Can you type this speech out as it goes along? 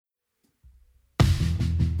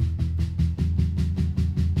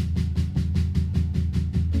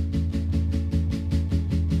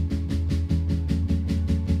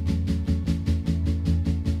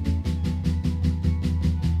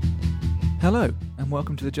Hello, and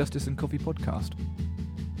welcome to the Justice and Coffee podcast.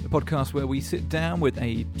 The podcast where we sit down with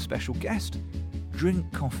a special guest,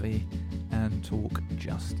 drink coffee, and talk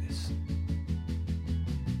justice.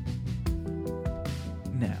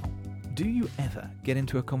 Now, do you ever get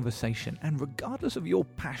into a conversation and regardless of your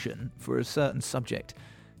passion for a certain subject,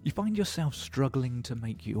 you find yourself struggling to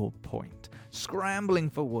make your point, scrambling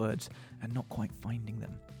for words and not quite finding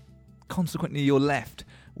them? Consequently, you're left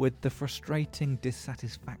with the frustrating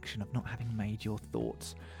dissatisfaction of not having made your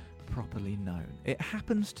thoughts properly known. It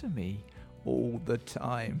happens to me all the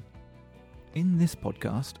time. In this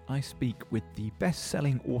podcast, I speak with the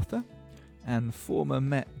best-selling author and former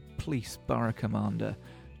Met Police Borough Commander,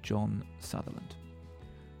 John Sutherland.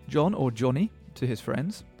 John, or Johnny to his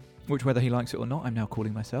friends, which whether he likes it or not, I'm now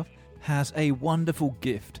calling myself, has a wonderful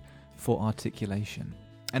gift for articulation.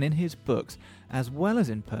 And in his books, as well as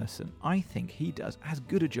in person, I think he does as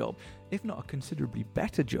good a job, if not a considerably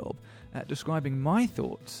better job, at describing my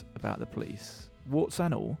thoughts about the police, warts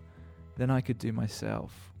and all, than I could do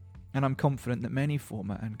myself. And I'm confident that many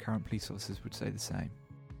former and current police officers would say the same.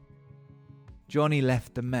 Johnny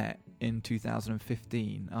left the Met in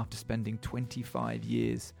 2015 after spending 25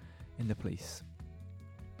 years in the police.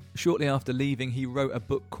 Shortly after leaving, he wrote a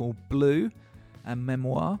book called Blue, a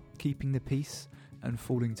memoir, Keeping the Peace and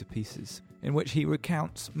Falling to Pieces, in which he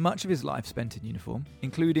recounts much of his life spent in uniform,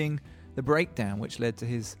 including the breakdown which led to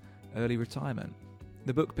his early retirement.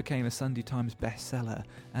 The book became a Sunday Times bestseller,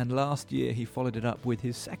 and last year he followed it up with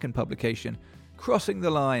his second publication, Crossing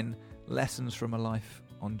the Line, Lessons from a Life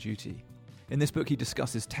on Duty. In this book he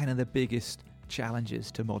discusses 10 of the biggest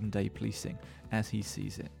challenges to modern day policing as he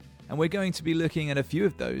sees it. And we're going to be looking at a few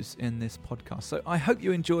of those in this podcast. So I hope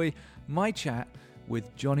you enjoy my chat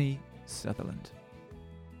with Johnny Sutherland.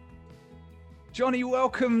 Johnny,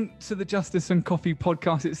 welcome to the Justice and Coffee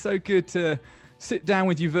podcast. It's so good to sit down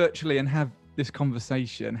with you virtually and have this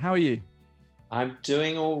conversation. How are you? I'm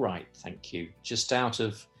doing all right, thank you. Just out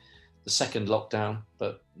of the second lockdown,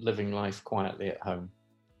 but living life quietly at home.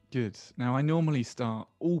 Good. Now, I normally start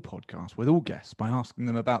all podcasts with all guests by asking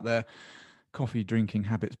them about their coffee drinking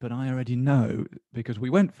habits, but I already know, because we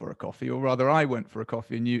went for a coffee, or rather I went for a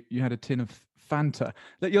coffee and you had a tin of Fanta,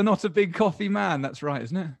 that you're not a big coffee man. That's right,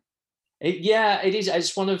 isn't it? It is.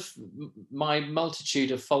 It's one of my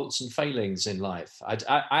multitude of faults and failings in life.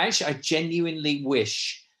 I genuinely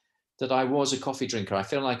wish that I was a coffee drinker. I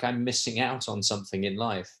feel like I'm missing out on something in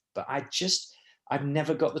life, but I've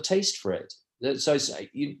never got the taste for it. So it's,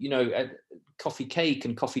 coffee cake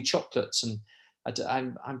and coffee chocolates, and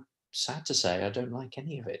I'm sad to say I don't like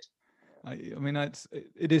any of it. I mean,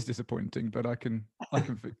 it is disappointing, but I can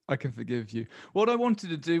forgive you. What I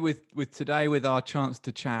wanted to do with today, with our chance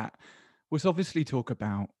to chat, was obviously talk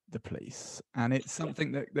about the police, and it's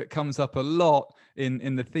something that comes up a lot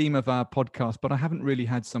in the theme of our podcast. But I haven't really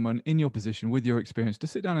had someone in your position with your experience to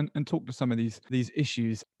sit down and talk to some of these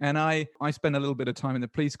issues. And I spent a little bit of time in the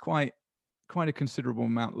police, quite a considerable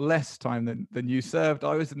amount less time than you served.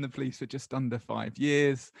 I was in the police for just under 5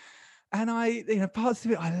 years. And parts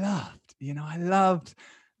of it I loved. I loved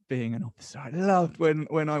being an officer. I loved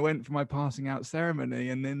when I went for my passing out ceremony,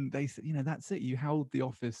 and then they said, that's it. You hold the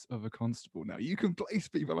office of a constable now. You can place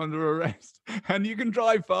people under arrest, and you can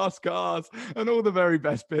drive fast cars, and all the very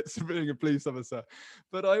best bits of being a police officer.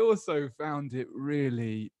 But I also found it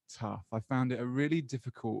really tough. I found it a really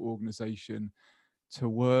difficult organization to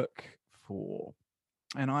work for.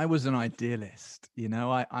 And I was an idealist,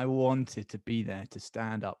 I wanted to be there to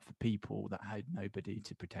stand up for people that had nobody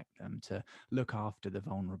to protect them, to look after the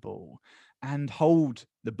vulnerable and hold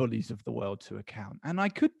the bullies of the world to account. And I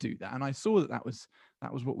could do that. And I saw that was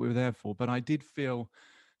what we were there for. But I did feel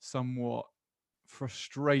somewhat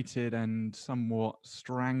frustrated and somewhat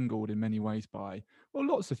strangled in many ways by,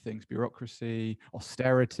 lots of things: bureaucracy,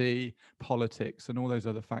 austerity, politics, and all those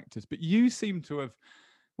other factors. But you seem to have,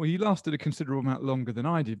 you lasted a considerable amount longer than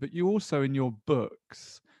I did, but you also in your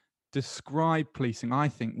books describe policing, I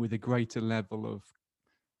think, with a greater level of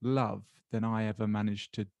love than I ever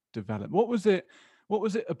managed to develop. What was it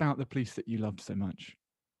about the police that you loved so much?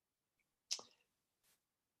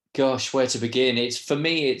 Gosh, where to begin? For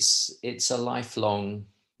me, it's a lifelong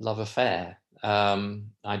love affair.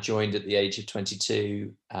 I joined at the age of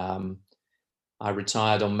 22. I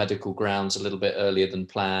retired on medical grounds a little bit earlier than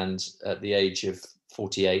planned at the age of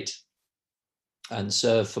 48, and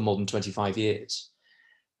served for more than 25 years.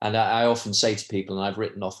 And I often say to people, and I've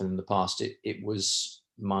written often in the past, it was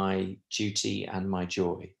my duty and my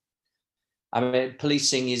joy. I mean,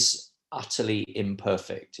 policing is utterly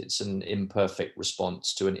imperfect. It's an imperfect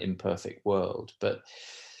response to an imperfect world. But,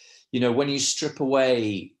 when you strip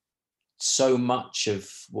away so much of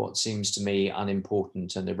what seems to me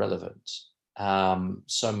unimportant and irrelevant,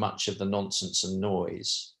 so much of the nonsense and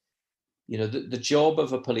noise. The job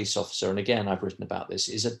of a police officer, and again, I've written about this,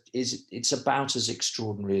 it's about as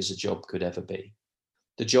extraordinary as a job could ever be.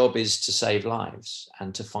 The job is to save lives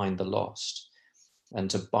and to find the lost and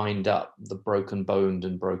to bind up the broken-boned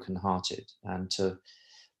and broken-hearted and to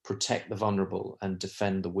protect the vulnerable and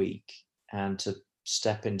defend the weak and to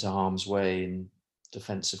step into harm's way in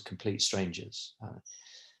defense of complete strangers,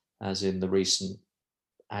 as in the recent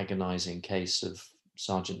agonizing case of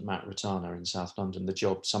Sergeant Matt Ratana in South London. The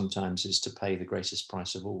job sometimes is to pay the greatest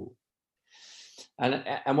price of all.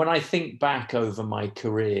 And when I think back over my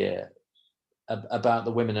career about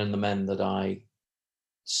the women and the men that I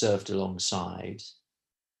served alongside,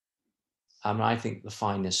 I think the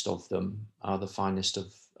finest of them are the finest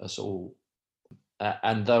of us all.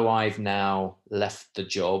 And though I've now left the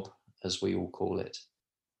job, as we all call it,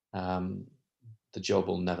 the job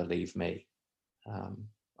will never leave me.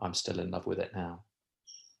 I'm still in love with it now.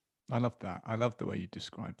 I love that. I love the way you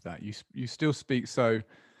described that. You still speak so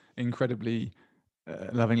incredibly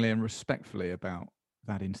lovingly and respectfully about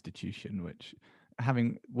that institution, which,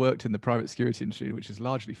 having worked in the private security industry, which is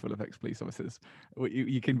largely full of ex-police officers,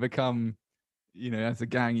 you can become, as a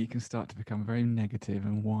gang, you can start to become very negative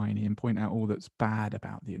and whiny and point out all that's bad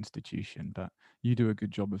about the institution. But you do a good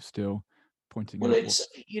job of still pointing out.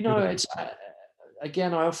 Well,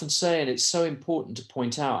 again, I often say, and it's so important to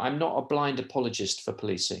point out, I'm not a blind apologist for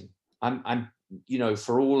policing. I'm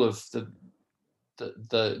for all of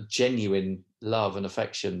the genuine love and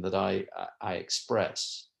affection that I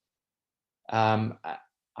express, I'm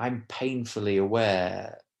painfully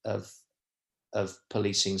aware of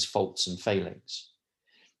policing's faults and failings.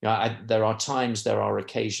 There are times, there are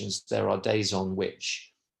occasions, there are days on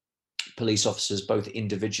which police officers, both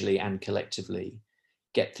individually and collectively,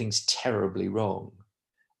 get things terribly wrong.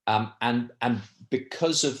 And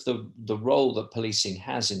because of the role that policing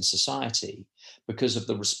has in society, because of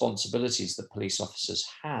the responsibilities that police officers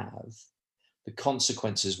have, the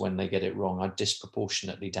consequences when they get it wrong are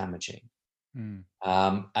disproportionately damaging. And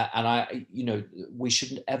we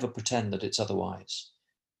shouldn't ever pretend that it's otherwise.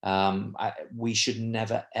 We should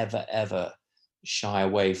never, ever, ever shy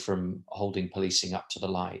away from holding policing up to the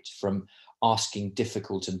light, from asking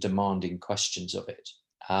difficult and demanding questions of it,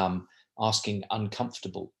 asking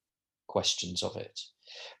uncomfortable questions of it.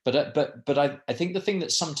 But I think the thing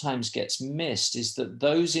that sometimes gets missed is that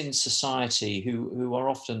those in society who are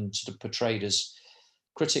often sort of portrayed as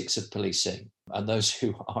critics of policing, and those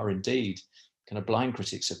who are indeed kind of blind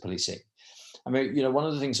critics of policing. I mean, one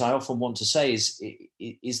of the things I often want to say is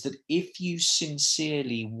that if you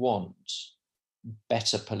sincerely want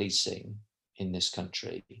better policing in this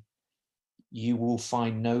country, you will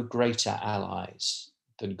find no greater allies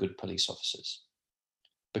than good police officers,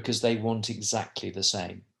 because they want exactly the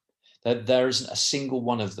same. There isn't a single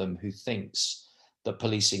one of them who thinks that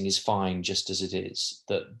policing is fine just as it is,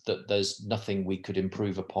 that there's nothing we could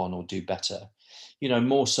improve upon or do better.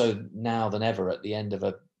 More so now than ever at the end of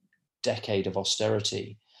a decade of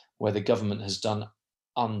austerity, where the government has done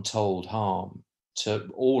untold harm to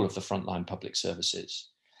all of the frontline public services,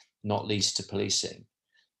 not least to policing.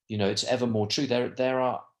 It's ever more true. There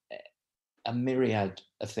are a myriad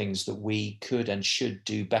of things that we could and should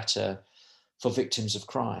do better for victims of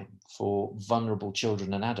crime, for vulnerable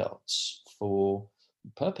children and adults, for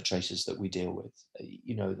perpetrators that we deal with.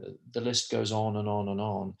 The list goes on and on and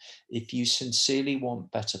on. If you sincerely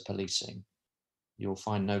want better policing, you'll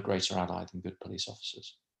find no greater ally than good police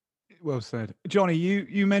officers. Well said. Johnny,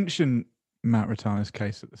 you mentioned Matt Ratana's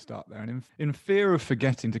case at the start there, and in fear of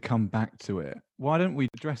forgetting to come back to it, why don't we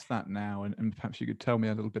address that now, and perhaps you could tell me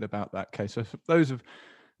a little bit about that case. So for those who've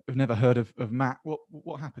never heard of Matt,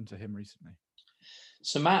 what happened to him recently?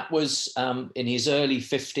 So Matt was in his early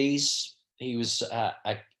 50s. He was a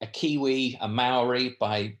Kiwi, a Maori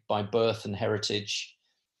by birth and heritage,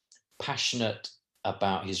 passionate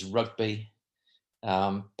about his rugby,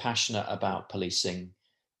 passionate about policing.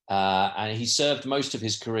 And he served most of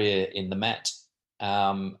his career in the Met,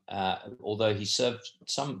 although he served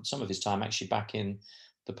some of his time actually back in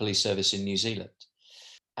the police service in New Zealand.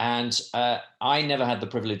 And I never had the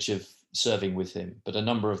privilege of serving with him, but a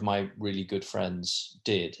number of my really good friends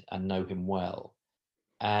did and know him well.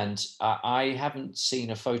 And I haven't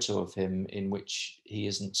seen a photo of him in which he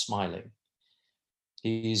isn't smiling.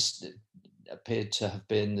 He's appeared to have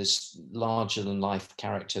been this larger than life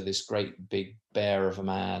character, this great big bear of a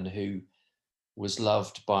man who was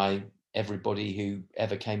loved by everybody who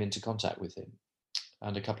ever came into contact with him.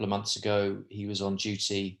 And a couple of months ago, he was on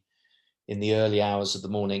duty in the early hours of the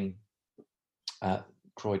morning,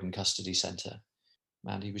 Croydon Custody Centre,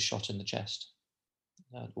 and he was shot in the chest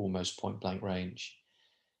at almost point blank range,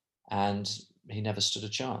 and he never stood a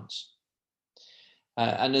chance.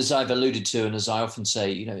 And as I've alluded to, and as I often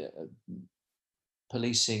say,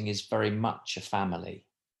 policing is very much a family,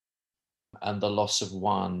 and the loss of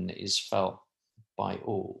one is felt by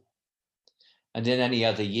all. And in any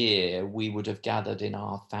other year, we would have gathered in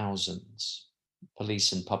our thousands,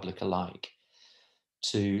 police and public alike,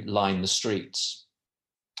 to line the streets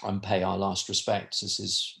and pay our last respects as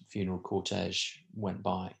his funeral cortege went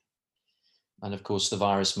by. And of course, the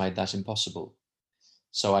virus made that impossible.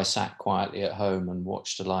 So I sat quietly at home and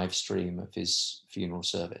watched a live stream of his funeral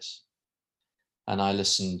service. And I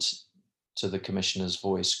listened to the commissioner's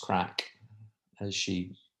voice crack as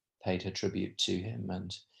she paid her tribute to him.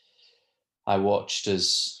 And I watched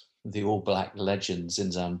as the All Black legend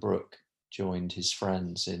Zinzan Brooke joined his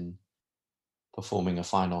friends in performing a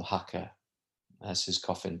final haka as his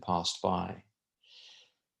coffin passed by.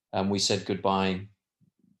 And we said goodbye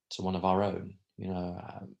to one of our own.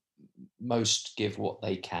 Most give what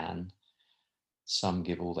they can, some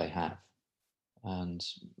give all they have. And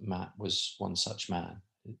Matt was one such man.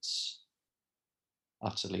 It's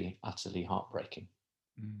utterly, utterly heartbreaking.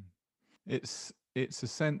 It's a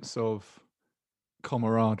sense of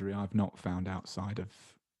camaraderie I've not found outside of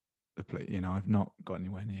the play. I've not got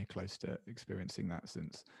anywhere near close to experiencing that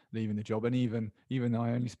since leaving the job. And even though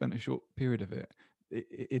I only spent a short period of it,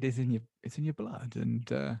 it is in your blood,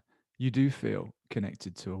 and you do feel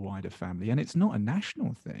connected to a wider family. And it's not a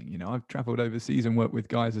national thing. I've traveled overseas and worked with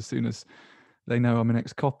guys as soon as they know I'm an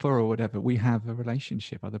ex-copper or whatever. We have a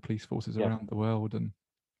relationship, other police forces around the world, and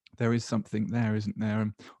there is something there, isn't there?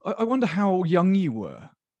 And I wonder how young you were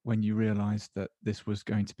when you realised that this was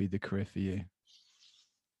going to be the career for you.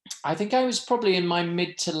 I think I was probably in my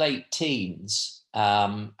mid to late teens.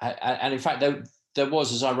 And in fact, there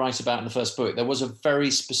was, as I write about in the first book, there was a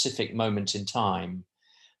very specific moment in time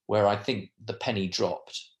where I think the penny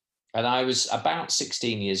dropped. And I was about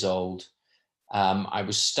 16 years old. I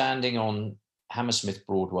was standing on Hammersmith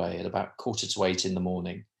Broadway at about 7:45 in the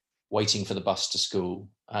morning, waiting for the bus to school.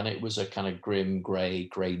 And it was a kind of grim, grey,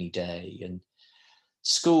 grainy day. And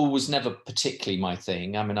school was never particularly my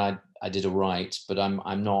thing. I mean, I did all right, but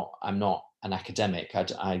I'm not an academic.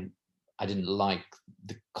 I didn't like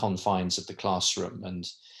the confines of the classroom, and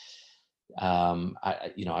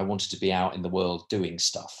I wanted to be out in the world doing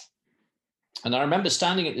stuff. And I remember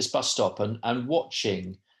standing at this bus stop and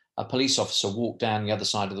watching a police officer walk down the other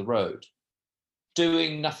side of the road,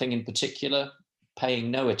 doing nothing in particular,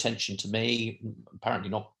 paying no attention to me, apparently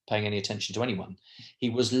not paying any attention to anyone. He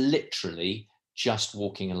was literally just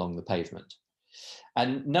walking along the pavement.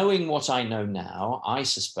 And knowing what I know now, I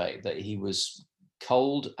suspect that he was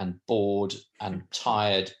cold and bored and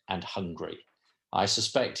tired and hungry. I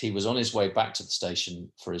suspect he was on his way back to the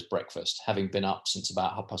station for his breakfast, having been up since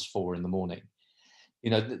about 4:30 in the morning.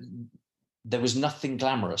 There was nothing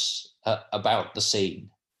glamorous about the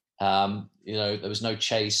scene. There was no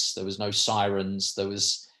chase, there was no sirens, there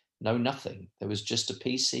was no nothing. There was just a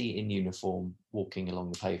PC in uniform walking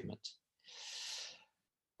along the pavement.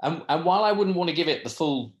 And while I wouldn't want to give it the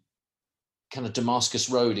full kind of Damascus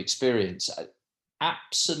Road experience,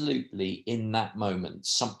 absolutely in that moment,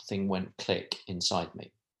 something went click inside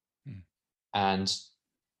me. And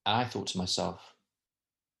I thought to myself,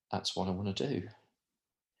 that's what I want to do.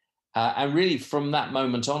 And really from that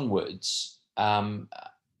moment onwards, I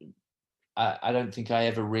don't think I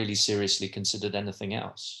ever really seriously considered anything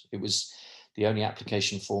else. It was the only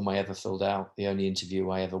application form I ever filled out, the only interview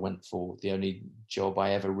I ever went for, the only job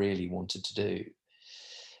I ever really wanted to do.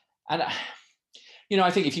 And,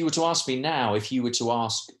 I think if you were to ask me now, if you were to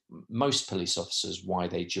ask most police officers why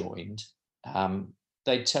they joined,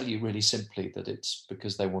 they'd tell you really simply that it's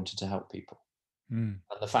because they wanted to help people. And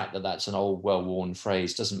the fact that that's an old, well-worn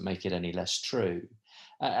phrase doesn't make it any less true.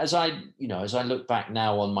 As I look back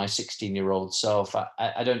now on my 16-year-old self,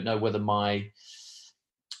 I don't know whether my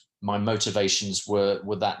motivations were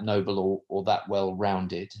that noble or that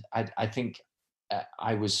well-rounded. I think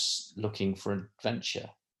I was looking for adventure.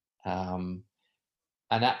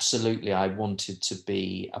 And absolutely, I wanted to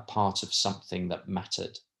be a part of something that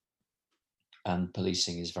mattered. And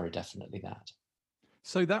policing is very definitely that.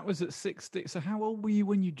 So that was at 16. So how old were you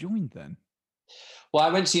when you joined then? Well, I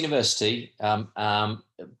went to university,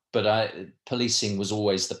 but policing was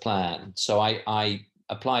always the plan. So I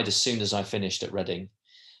applied as soon as I finished at Reading.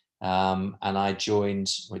 And I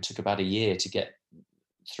joined, it took about a year to get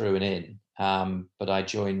through and in, but I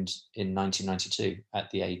joined in 1992 at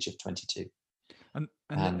the age of 22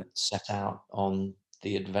 and set out on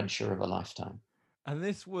the adventure of a lifetime. And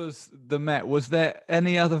this was the Met. Was there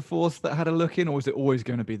any other force that had a look in, or was it always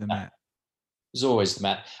going to be the Met? It was always the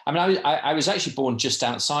Met. I mean, I was actually born just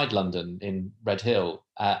outside London in Red Hill,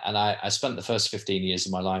 and I spent the first 15 years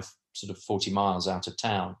of my life sort of 40 miles out of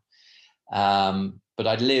town. But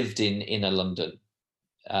I'd lived in inner London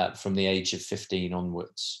from the age of 15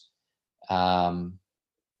 onwards. And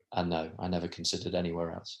no, I never considered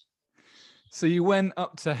anywhere else. So you went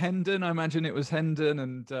up to Hendon. I imagine it was Hendon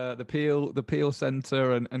and the Peel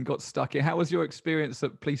Centre, and got stuck in. How was your experience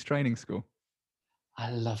at police training school?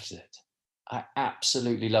 I loved it. I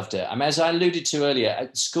absolutely loved it. I mean, as I alluded to earlier,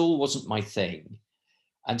 school wasn't my thing.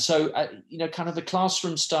 And so, kind of the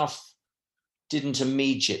classroom stuff didn't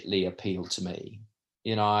immediately appeal to me.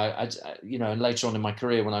 And later on in my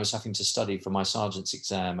career, when I was having to study for my sergeant's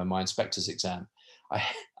exam and my inspector's exam,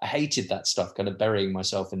 I hated that stuff, kind of burying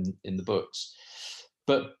myself in the books.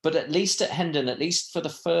 But at least at Hendon, at least for the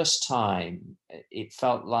first time, it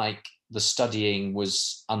felt like the studying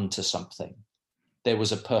was unto something. There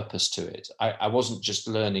was a purpose to it. I wasn't just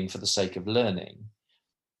learning for the sake of learning.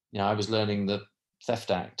 I was learning the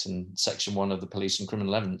Theft Act and Section 1 of the Police and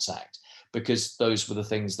Criminal Evidence Act, because those were the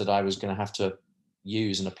things that I was going to have to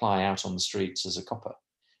use and apply out on the streets as a copper.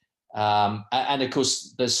 And of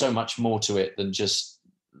course, there's so much more to it than just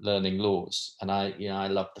learning laws. And I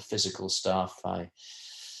love the physical stuff. And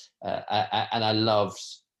I loved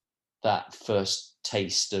that first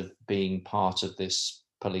taste of being part of this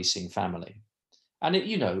policing family. And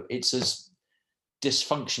it's as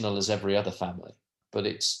dysfunctional as every other family, but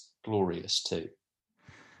it's glorious too.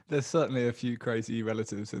 There's certainly a few crazy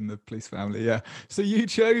relatives in the police family, yeah. So you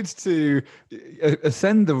chose to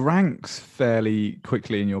ascend the ranks fairly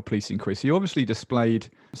quickly in your policing career. So you obviously displayed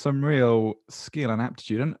some real skill and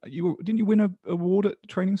aptitude. And didn't you win an award at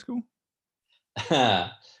training school?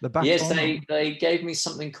 Yes, they gave me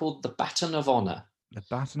something called the Baton of Honour. The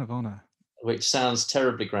Baton of Honour. Which sounds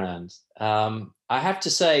terribly grand. I have to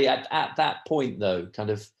say, at that point, though, kind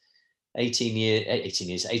of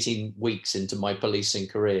 18 weeks into my policing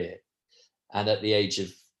career, and at the age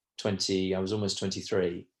of 20, I was almost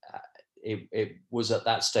 23, it was at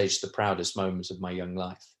that stage the proudest moment of my young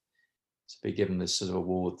life, to be given this sort of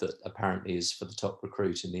award that apparently is for the top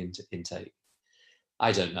recruit in the intake.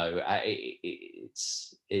 I don't know.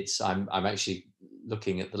 I'm actually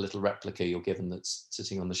looking at the little replica you're given that's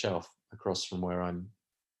sitting on the shelf across from where I'm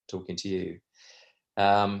talking to you.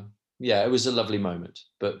 It was a lovely moment,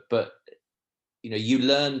 but you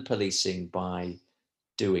learn policing by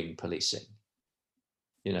doing policing.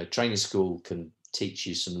 Training school can teach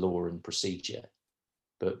you some law and procedure,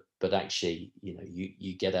 but actually,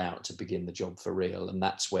 you get out to begin the job for real, and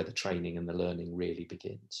that's where the training and the learning really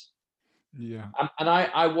begins. Yeah. And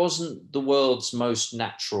I wasn't the world's most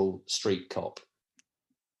natural street cop.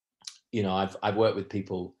 I've worked with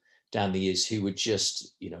people down the years who were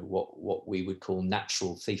just, what we would call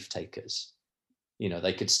natural thief takers.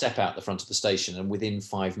 They could step out the front of the station and within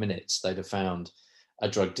 5 minutes they'd have found a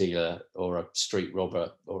drug dealer or a street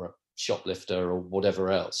robber or a shoplifter or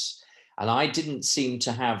whatever else. And I didn't seem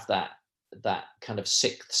to have that kind of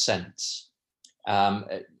sixth sense.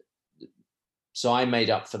 So I made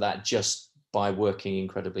up for that just by working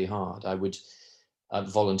incredibly hard. I would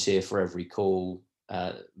volunteer for every call,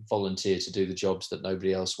 volunteer to do the jobs that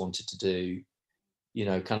nobody else wanted to do,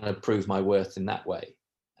 kind of prove my worth in that way.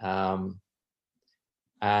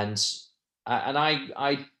 And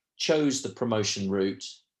I chose the promotion route,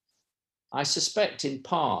 I suspect in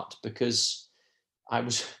part because I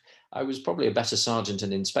was probably a better sergeant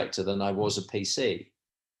and inspector than I was a PC,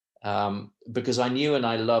 because I knew and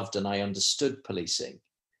I loved and I understood policing,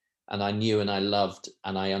 and I knew and I loved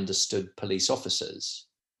and I understood police officers.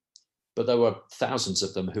 But there were thousands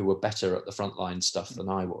of them who were better at the frontline stuff than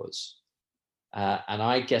I was. And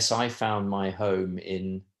I guess I found my home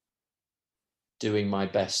in doing my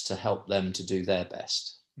best to help them to do their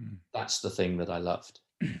best. That's the thing that I loved.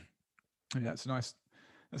 Yeah, that's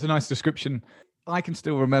a nice description. I can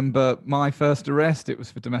still remember my first arrest. It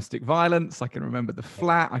was for domestic violence. I can remember the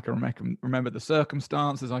flat. I can remember the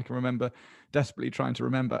circumstances. I can remember desperately trying to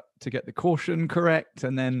remember to get the caution correct,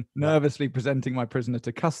 and then nervously presenting my prisoner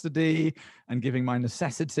to custody and giving my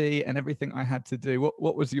necessity and everything I had to do.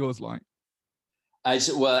 What was yours like?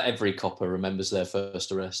 Well, every copper remembers their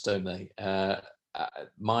first arrest, don't they?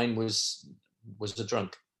 Mine was a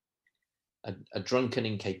drunk, a drunk and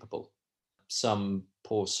incapable. Some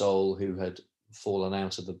poor soul who had fallen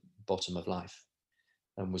out of the bottom of life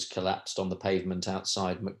and was collapsed on the pavement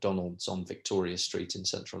outside McDonald's on Victoria Street in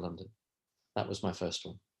central London. That was my first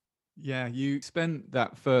one. Yeah, you spent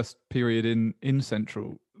that first period in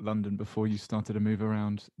central London before you started to move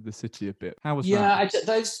around the city a bit. How was Yeah, that?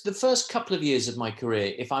 those the first couple of years of my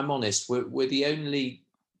career, if I'm honest, were the only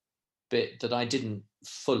bit that I didn't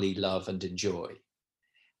fully love and enjoy.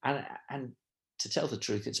 And to tell the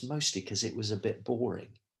truth, it's mostly because it was a bit boring.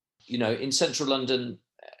 You know, in central London,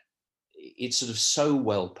 it's sort of so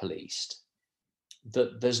well policed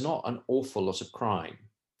that there's not an awful lot of crime.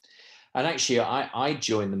 And actually, I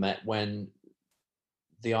joined the Met when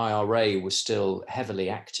the IRA was still heavily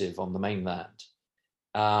active on the mainland.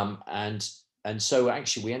 And so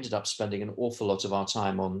actually we ended up spending an awful lot of our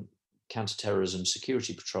time on counterterrorism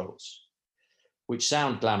security patrols, which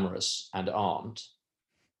sound glamorous and aren't,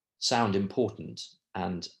 sound important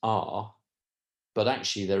and are, but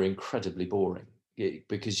actually they're incredibly boring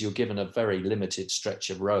because you're given a very limited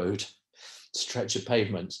stretch of road, stretch of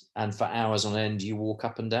pavement, and for hours on end you walk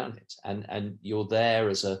up and down it, and you're there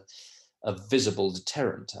as a visible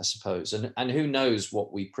deterrent, I suppose. And who knows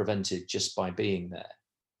what we prevented just by being there.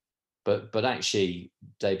 But actually,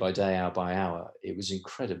 day by day, hour by hour, it was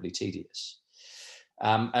incredibly tedious.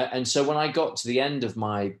 And so when I got to the end of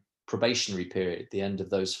my probationary period, the end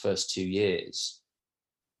of those first 2 years,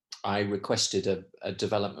 I requested a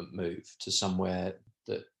development move to somewhere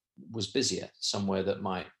that was busier, somewhere that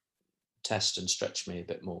might test and stretch me a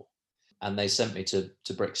bit more. And they sent me to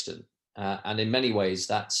Brixton. And in many ways,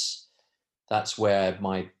 that's where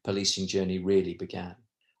my policing journey really began.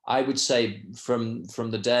 I would say from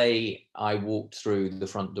the day I walked through the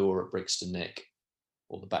front door at Brixton Nick,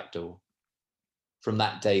 or the back door, from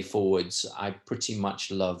that day forwards, I pretty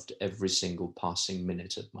much loved every single passing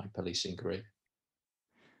minute of my policing career.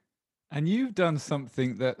 And you've done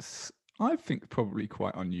something that's, I think, probably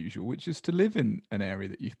quite unusual, which is to live in an area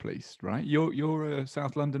that you've policed, right? You're a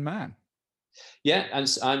South London man. Yeah,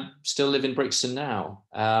 and I still live in Brixton now.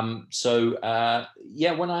 When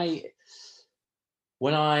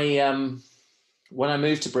I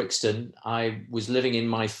moved to Brixton, I was living in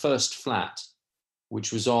my first flat,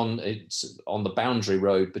 which was on the boundary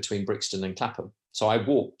road between Brixton and Clapham. So I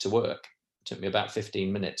walked to work. It took me about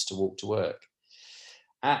 15 minutes to walk to work.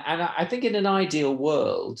 And I think in an ideal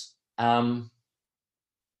world, I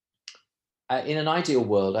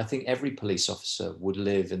think every police officer would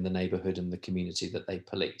live in the neighbourhood and the community that they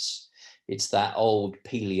police. It's that old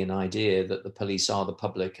Peelian idea that the police are the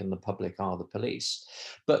public and the public are the police.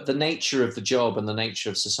 But the nature of the job and the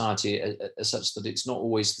nature of society are such that it's not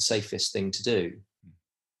always the safest thing to do.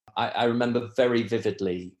 I remember very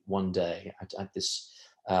vividly one day, I had this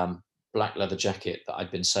black leather jacket that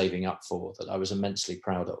I'd been saving up for that I was immensely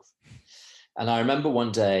proud of. And I remember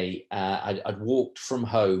one day I'd walked from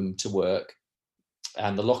home to work,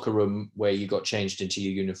 and the locker room where you got changed into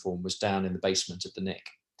your uniform was down in the basement of the Nick.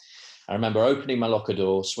 I remember opening my locker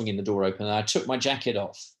door, swinging the door open, and I took my jacket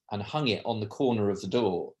off and hung it on the corner of the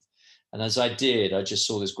door. And as I did, I just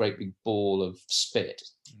saw this great big ball of spit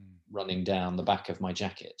running down the back of my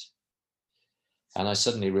jacket. And I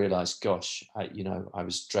suddenly realized, gosh, I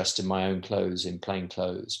was dressed in my own clothes, in plain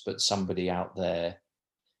clothes, but somebody out there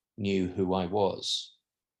knew who I was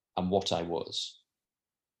and what I was.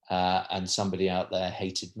 And somebody out there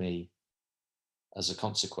hated me as a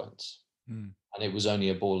consequence. And it was only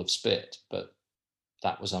a ball of spit, but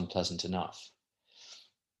that was unpleasant enough.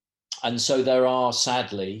 And so there are,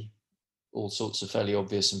 sadly, all sorts of fairly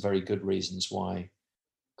obvious and very good reasons why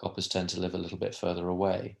coppers tend to live a little bit further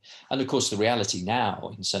away. And of course, the reality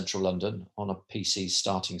now in central London, on a PC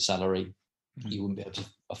starting salary, you wouldn't be able to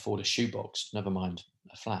afford a shoebox, never mind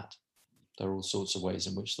a flat. There are all sorts of ways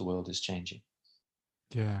in which the world is changing.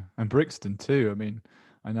 Yeah, and Brixton too. I mean,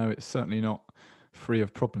 I know it's certainly not free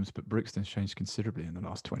of problems, but Brixton's changed considerably in the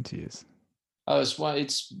last 20 years. Oh,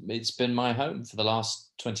 it's been my home for the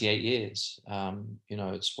last 28 years.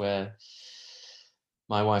 It's where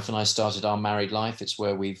my wife and I started our married life. It's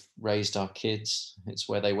where we've raised our kids. It's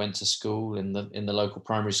where they went to school in the local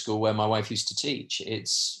primary school where my wife used to teach.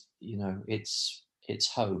 It's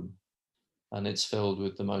home, and it's filled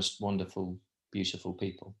with the most wonderful, beautiful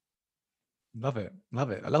people. Love it.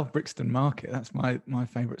 I love Brixton Market. That's my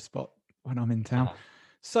favourite spot when I'm in town.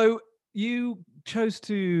 So you chose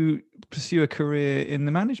to pursue a career in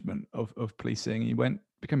the management of policing. You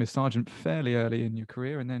became a sergeant fairly early in your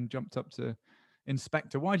career, and then jumped up to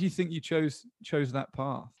inspector. Why do you think you chose that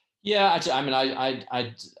path? Yeah,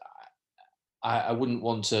 I wouldn't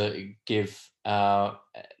want to give the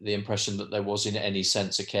impression that there was in any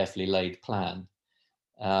sense a carefully laid plan.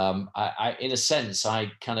 In a sense,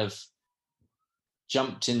 I kind of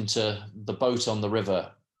jumped into the boat on the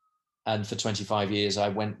river, and for 25 years I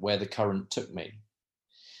went where the current took me.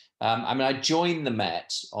 I mean, I joined the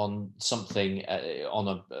Met on something,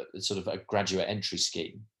 on a sort of a graduate entry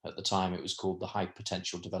scheme. At the time, it was called the High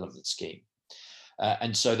Potential Development Scheme.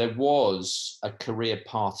 And so there was a career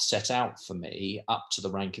path set out for me up to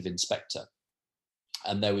the rank of inspector.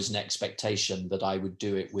 And there was an expectation that I would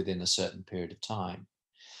do it within a certain period of time.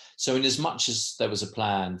 So in as much as there was a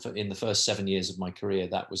plan for in the first 7 years of my career,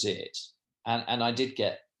 that was it. And I did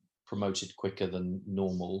get promoted quicker than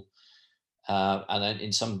normal. And then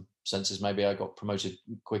in some senses, maybe I got promoted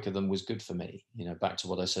quicker than was good for me. You know, back to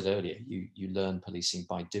what I said earlier, you learn policing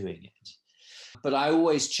by doing it. But I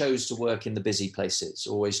always chose to work in the busy places,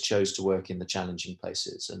 always chose to work in the challenging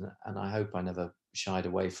places. And I hope I never shied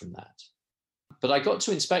away from that. But I got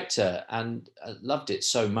to inspector and loved it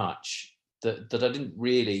so much that I didn't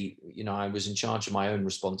really, you know, I was in charge of my own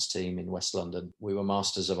response team in West London. We were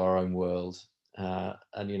masters of our own world.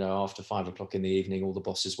 And, you know, after 5 o'clock in the evening, all the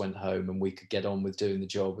bosses went home and we could get on with doing the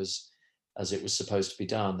job as it was supposed to be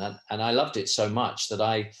done. And I loved it so much that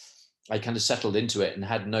I kind of settled into it and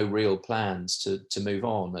had no real plans to move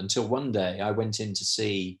on until one day I went in to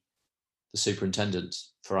see the superintendent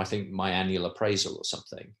for, I think, my annual appraisal or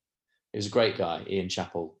something. He was a great guy, Ian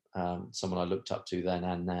Chappell, someone I looked up to then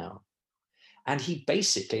and now. And he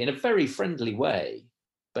basically, in a very friendly way,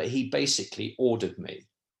 but he basically ordered me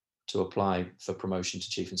to apply for promotion to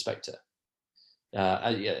chief inspector.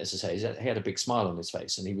 As I say, he had a big smile on his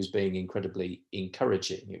face and he was being incredibly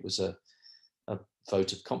encouraging. It was a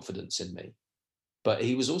vote of confidence in me, but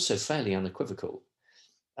he was also fairly unequivocal.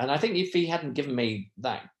 And I think if he hadn't given me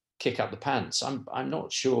that kick up the pants, I'm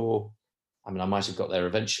not sure. I mean, I might have got there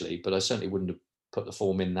eventually, but I certainly wouldn't have put the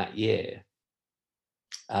form in that year.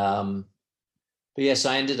 But yes,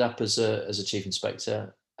 I ended up as a chief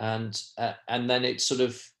inspector, and then it sort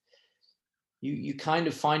of you kind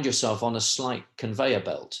of find yourself on a slight conveyor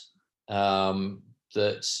belt.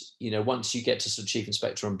 That, you know, once you get to sort of chief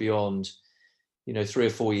inspector and beyond, you know, 3 or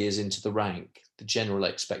 4 years into the rank, the general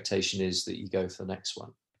expectation is that you go for the next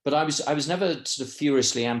one. But I was never sort of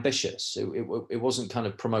furiously ambitious. It wasn't kind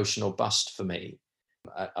of promotion or bust for me.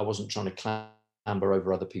 I wasn't trying to clamber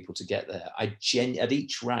over other people to get there. At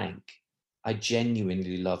each rank, I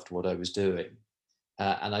genuinely loved what I was doing,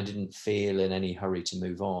 and I didn't feel in any hurry to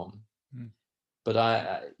move on. But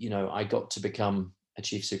I got to become a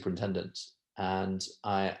chief superintendent, and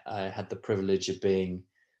I had the privilege of being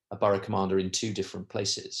a borough commander in 2 different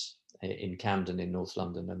places, in Camden in North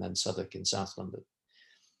London and then Southwark in South London.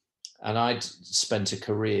 And I'd spent a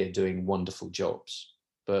career doing wonderful jobs,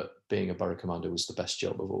 but being a borough commander was the best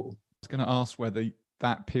job of all. I was going to ask whether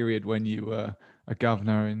that period when you were a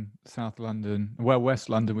governor in South London, well, West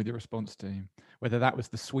London with your response team, whether that was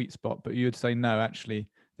the sweet spot, but you would say no, actually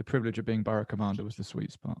the privilege of being borough commander was the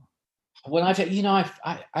sweet spot. Well,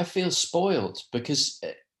 I feel spoiled because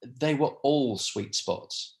they were all sweet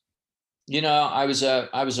spots. You know, I was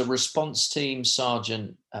a response team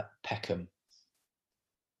sergeant at Peckham.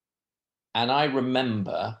 And I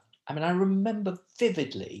remember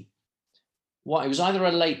vividly it was either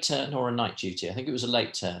a late turn or a night duty. I think it was a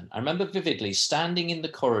late turn. I remember vividly standing in the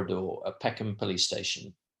corridor at Peckham Police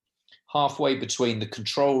Station, halfway between the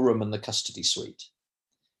control room and the custody suite.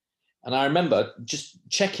 And I remember just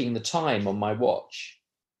checking the time on my watch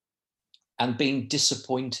and being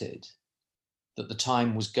disappointed that the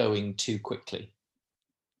time was going too quickly.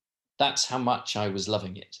 That's how much I was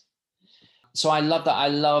loving it. So I loved that. I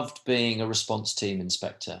loved being a response team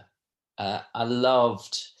inspector. I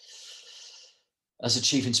loved, as a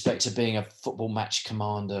chief inspector, being a football match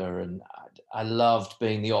commander, and I loved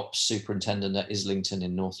being the ops superintendent at Islington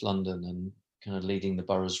in North London and kind of leading the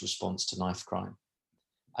borough's response to knife crime.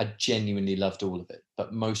 I genuinely loved all of it,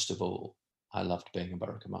 but most of all, I loved being a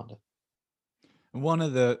borough commander. One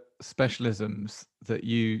of the specialisms that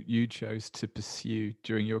you chose to pursue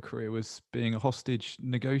during your career was being a hostage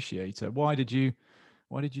negotiator. Why did you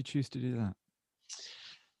choose to do that?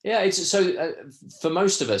 Yeah, for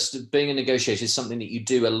most of us, being a negotiator is something that you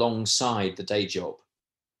do alongside the day job.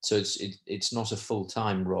 So it's not a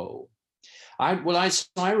full-time role. I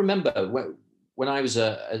remember when I was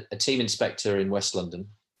a team inspector in West London,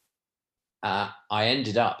 I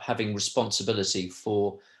ended up having responsibility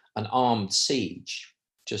for an armed siege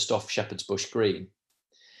just off Shepherd's Bush Green.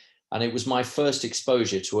 And it was my first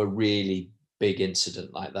exposure to a really big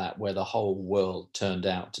incident like that, where the whole world turned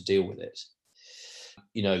out to deal with it.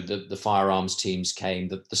 You know, the firearms teams came,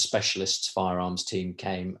 the specialists firearms team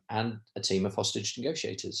came, and a team of hostage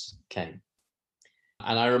negotiators came.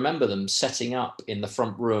 And I remember them setting up in the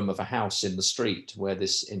front room of a house in the street where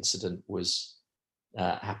this incident was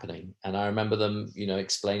happening. And I remember them, you know,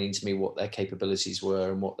 explaining to me what their capabilities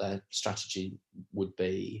were and what their strategy would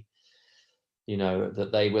be. that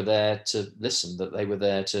they were there to listen, that they were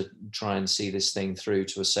there to try and see this thing through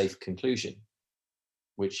to a safe conclusion,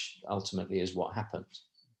 which ultimately is what happened.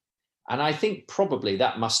 And I think probably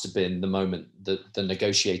that must have been the moment that the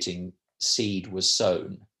negotiating seed was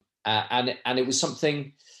sown. And it was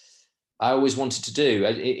something I always wanted to do.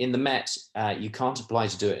 In the Met, you can't apply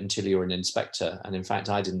to do it until you're an inspector. And in fact,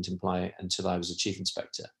 I didn't apply until I was a chief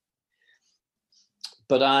inspector.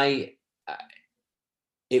 But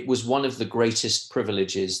it was one of the greatest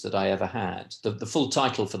privileges that I ever had. The full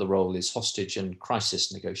title for the role is Hostage and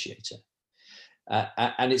Crisis Negotiator.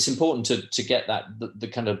 And it's important to get that the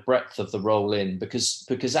kind of breadth of the role in,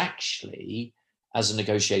 because actually, as a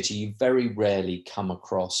negotiator, you very rarely come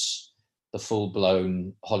across the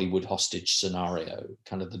full-blown Hollywood hostage scenario,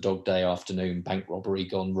 kind of the Dog Day Afternoon, bank robbery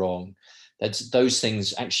gone wrong. Those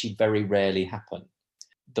things actually very rarely happen.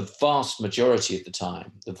 The vast majority of the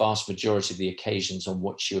time, the vast majority of the occasions on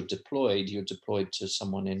which you're deployed to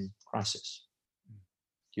someone in crisis.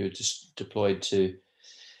 You're just deployed to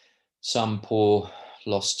some poor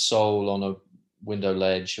lost soul on a window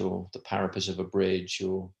ledge or the parapet of a bridge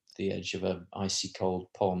or the edge of an icy cold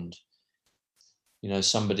pond.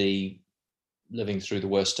 Somebody living through the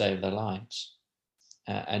worst day of their lives.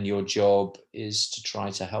 And your job is to try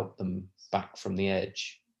to help them back from the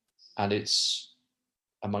edge. And it's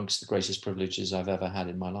amongst the greatest privileges I've ever had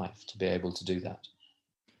in my life to be able to do that.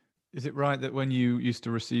 Is it right that when you used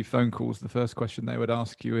to receive phone calls, the first question they would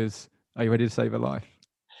ask you is, are you ready to save a life?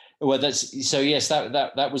 Well, yes,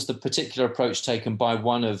 that was the particular approach taken by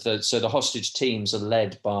one of the hostage teams are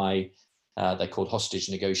led by, they're called hostage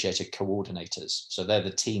negotiator coordinators. So they're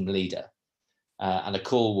the team leader. And a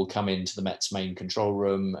call will come into the Met's main control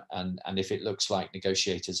room, and if it looks like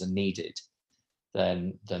negotiators are needed,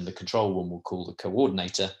 then the control room will call the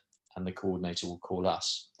coordinator, and the coordinator will call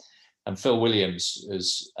us. And Phil Williams,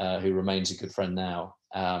 who remains a good friend now,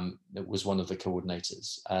 was one of the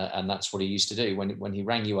coordinators, and that's what he used to do when he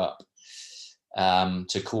rang you up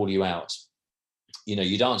to call you out.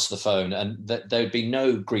 You'd answer the phone, and there would be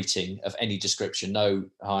no greeting of any description, no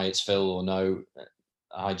 "Hi, it's Phil," or no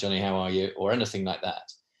 "Hi, Johnny, how are you?" or anything like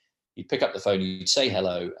that. You'd pick up the phone, you'd say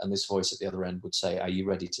hello, and this voice at the other end would say, "Are you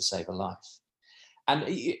ready to save a life?" And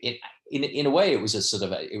in a way, it was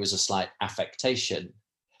a slight affectation,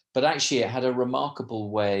 but actually it had a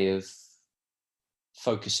remarkable way of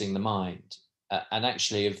focusing the mind, and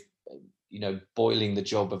actually of boiling the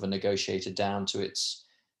job of a negotiator down to its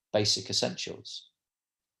basic essentials.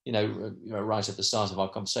 Right at the start of our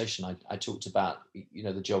conversation, I talked about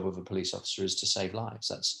the job of a police officer is to save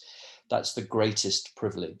lives. That's the greatest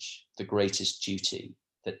privilege, the greatest duty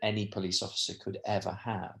that any police officer could ever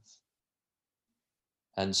have.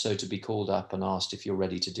 And so to be called up and asked if you're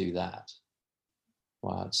ready to do that,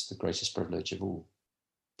 wow, it's the greatest privilege of all.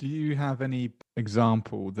 Do you have any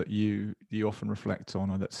example that you often reflect on,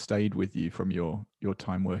 or that stayed with you from your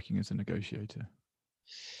time working as a negotiator?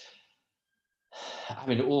 I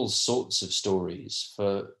mean, all sorts of stories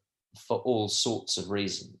for all sorts of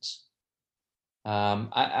reasons.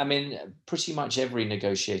 I mean, pretty much every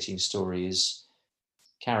negotiating story is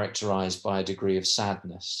characterized by a degree of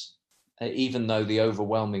sadness, even though the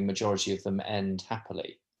overwhelming majority of them end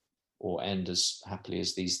happily, or end as happily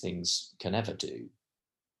as these things can ever do.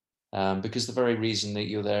 Because the very reason that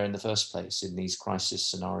you're there in the first place in these crisis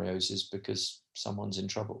scenarios is because someone's in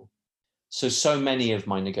trouble. So many of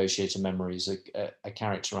my negotiator memories are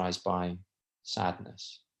characterized by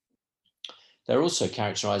sadness. They're also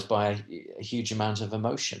characterized by a huge amount of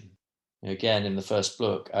emotion. Again, in the first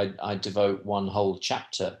book, I devote one whole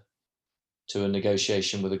chapter to a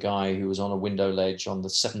negotiation with a guy who was on a window ledge on the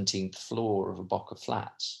 17th floor of a block of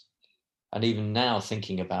flats. And even now,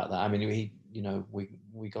 thinking about that, I mean,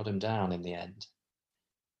 we got him down in the end,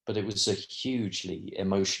 but it was a hugely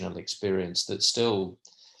emotional experience that still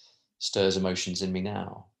stirs emotions in me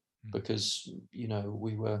now, because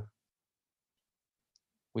we were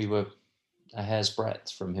a hair's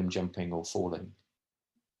breadth from him jumping or falling,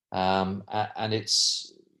 and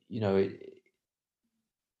it's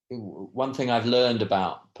one thing I've learned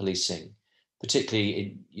about policing,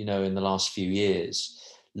 particularly in the last few years,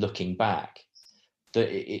 looking back, that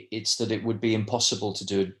it's that it would be impossible to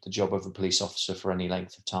do the job of a police officer for any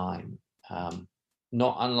length of time.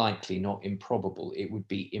 Not unlikely, not improbable. It would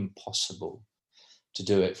be impossible to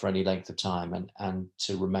do it for any length of time and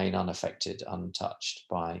to remain unaffected, untouched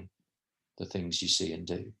by the things you see and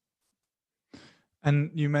do. And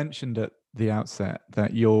you mentioned at the outset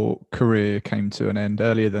that your career came to an end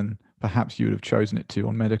earlier than perhaps you would have chosen it to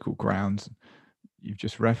on medical grounds. You've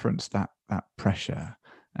just referenced that pressure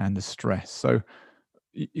and the stress. So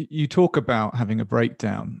you talk about having a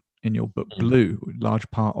breakdown in your book, Blue, large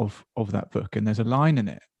part of that book. And there's a line in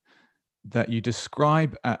it that you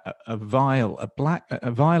describe a vial of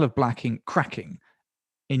black ink cracking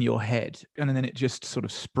in your head, and then it just sort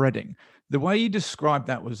of spreading. The way you described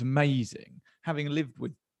that was amazing, having lived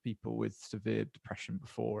with people with severe depression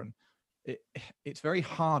before. And it's very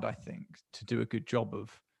hard, I think, to do a good job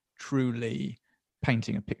of truly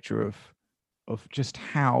painting a picture of just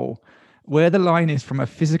where the line is from a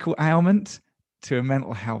physical ailment to a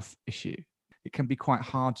mental health issue. It can be quite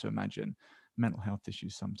hard to imagine mental health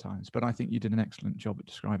issues sometimes, but I think you did an excellent job at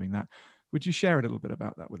describing that. Would you share a little bit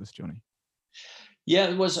about that with us, Johnny?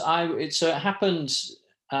 Yeah, it happened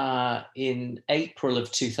in April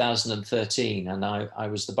of 2013, and I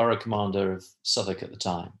was the borough commander of Southwark at the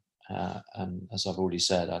time. And as I've already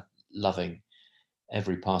said, I'm loving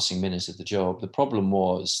every passing minute of the job. The problem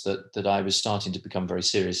was that I was starting to become very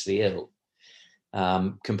seriously ill,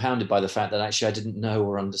 compounded by the fact that actually I didn't know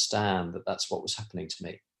or understand that that's what was happening to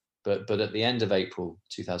me. But at the end of April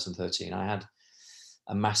 2013, I had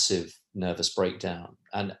a massive nervous breakdown,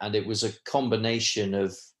 and it was a combination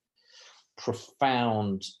of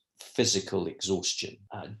profound physical exhaustion,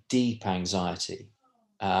 deep anxiety,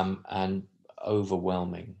 and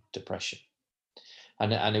overwhelming depression.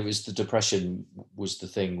 And it was the depression was the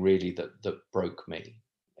thing really that broke me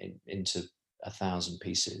into 1,000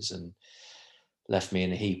 pieces and left me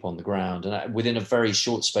in a heap on the ground. And within a very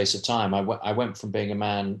short space of time, I went from being a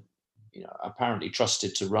man, apparently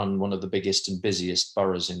trusted to run one of the biggest and busiest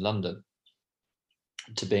boroughs in London,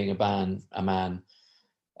 to being a man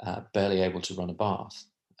barely able to run a bath.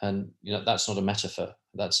 And that's not a metaphor,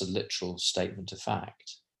 that's a literal statement of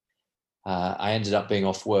fact. I ended up being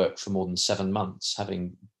off work for more than 7 months,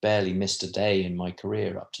 having barely missed a day in my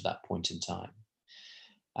career up to that point in time.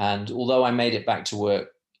 And although I made it back to work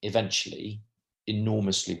eventually,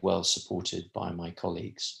 enormously well supported by my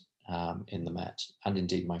colleagues in the Met, and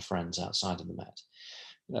indeed my friends outside of the Met.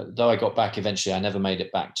 Though I got back eventually, I never made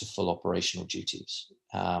it back to full operational duties.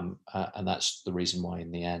 And that's the reason why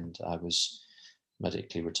in the end I was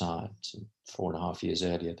medically retired 4.5 years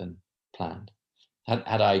earlier than planned.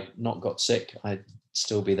 Had I not got sick, I'd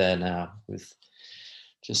still be there now with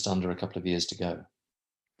just under a couple of years to go.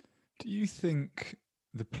 Do you think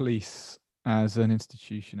the police as an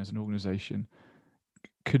institution, as an organisation,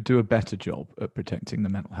 could do a better job at protecting the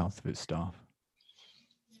mental health of its staff?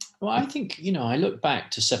 Well, I think, I look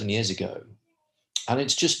back to 7 years ago, and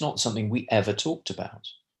it's just not something we ever talked about.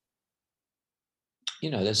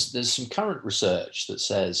 There's some current research that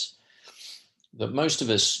says that most of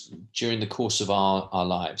us, during the course of our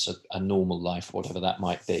lives, a normal life, whatever that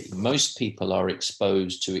might be, most people are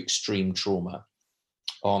exposed to extreme trauma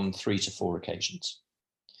on 3 to 4 occasions,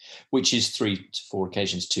 which is 3 to 4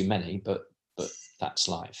 occasions too many, but that's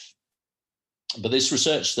life. But this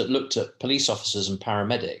research that looked at police officers and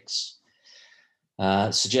paramedics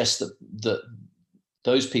suggests that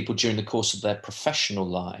those people during the course of their professional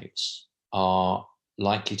lives are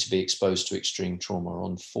likely to be exposed to extreme trauma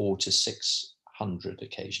on 400 to 600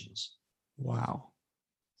 occasions. Wow.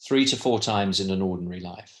 3 to 4 times in an ordinary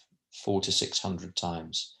life, 400 to 600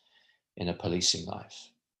 times in a policing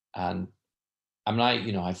life. And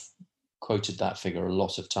I've quoted that figure a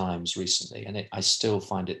lot of times recently, and I still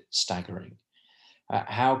find it staggering.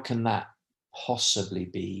 How can that possibly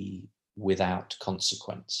be without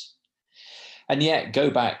consequence? And yet, go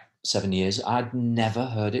back 7 years, I'd never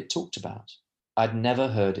heard it talked about. I'd never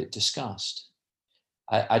heard it discussed.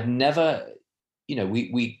 I'd never,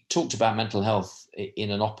 we talked about mental health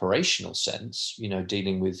in an operational sense,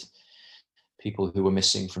 dealing with people who were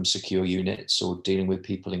missing from secure units or dealing with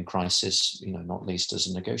people in crisis, not least as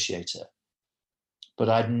a negotiator. But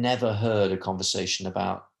I'd never heard a conversation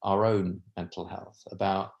about our own mental health,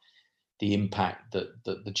 about the impact that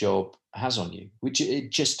the job has on you, which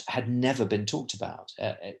it just had never been talked about.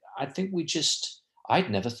 I think I'd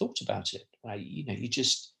never thought about it.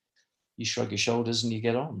 You shrug your shoulders and you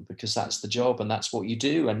get on because that's the job and that's what you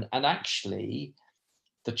do. And actually,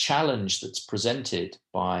 the challenge that's presented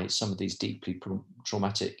by some of these deeply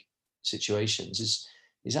traumatic situations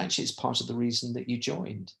is actually it's part of the reason that you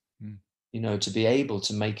joined. To be able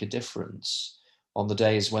to make a difference on the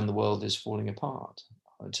days when the world is falling apart,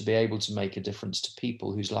 to be able to make a difference to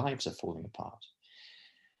people whose lives are falling apart.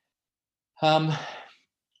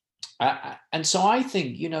 And so I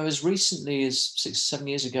think, as recently as 6 or 7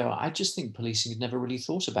 years ago, I just think policing had never really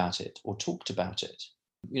thought about it or talked about it.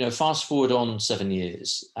 Fast forward on 7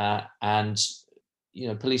 years and,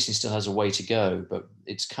 policing still has a way to go, but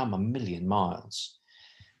it's come a million miles.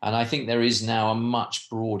 And I think there is now a much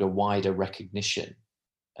broader, wider recognition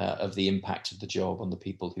of the impact of the job on the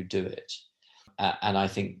people who do it. And I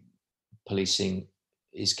think policing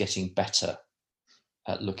is getting better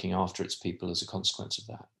at looking after its people as a consequence of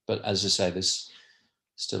that. But as I say, there's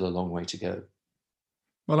still a long way to go.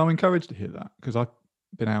 Well, I'm encouraged to hear that, because I've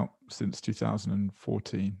been out since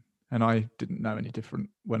 2014 and I didn't know any different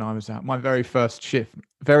when I was out. My very first shift,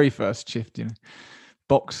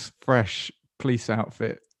 box fresh police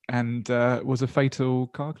outfit, and was a fatal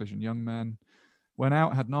car collision. Young man went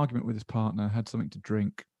out, had an argument with his partner, had something to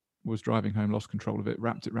drink, was driving home, lost control of it,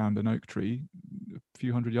 wrapped it round an oak tree a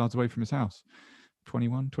few hundred yards away from his house.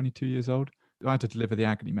 21, 22 years old. I had to deliver the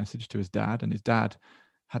agony message to his dad, and his dad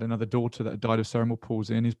had another daughter that had died of cerebral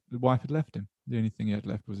palsy, and his wife had left him. The only thing he had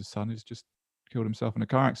left was his son, who's just killed himself in a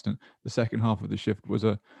car accident. The second half of the shift was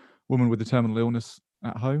a woman with a terminal illness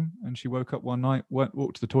at home, and she woke up one night,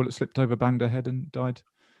 walked to the toilet, slipped over, banged her head, and died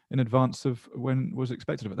in advance of when was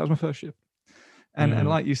expected of it. That was my first shift. And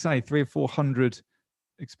like you say, 300 or 400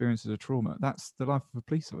 experiences of trauma. That's the life of a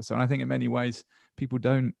police officer. And I think in many ways, people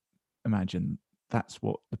don't imagine that's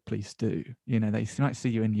what the police do. You know, they might see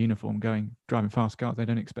you in uniform driving fast cars. They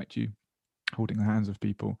don't expect you holding the hands of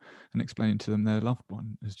people and explaining to them their loved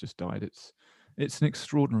one has just died. It's an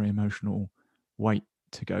extraordinary emotional weight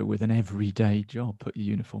to go with an everyday job. Put your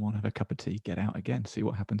uniform on, have a cup of tea, get out again, see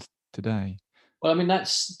what happens today. Well, I mean,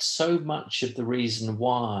 that's so much of the reason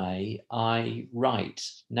why I write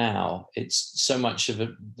now. It's so much of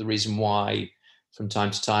the reason why from time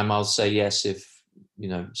to time I'll say yes if,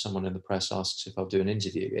 someone in the press asks if I'll do an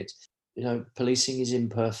interview. It's, policing is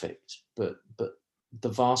imperfect, but the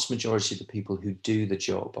vast majority of the people who do the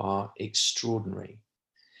job are extraordinary.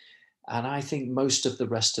 And I think most of the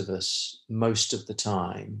rest of us, most of the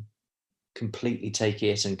time, completely take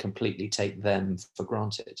it and completely take them for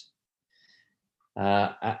granted.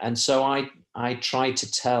 And so I try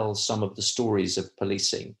to tell some of the stories of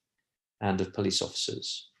policing and of police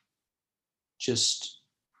officers.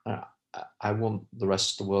 I want the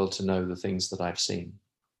rest of the world to know the things that I've seen.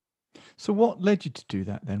 So what led you to do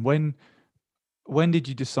that then? When did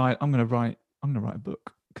you decide I'm going to write a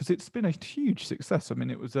book? Because it's been a huge success. I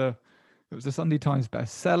mean, it was a Sunday Times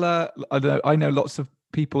bestseller. I know lots of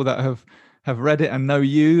people that have read it and know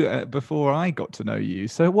you before I got to know you.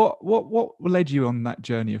 So what led you on that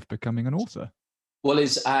journey of becoming an author? Well, there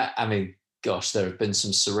have been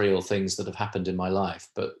some surreal things that have happened in my life,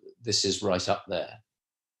 but this is right up there.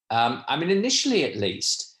 Initially at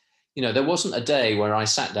least, there wasn't a day where I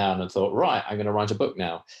sat down and thought, right, I'm going to write a book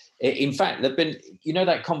now. In fact, there've been,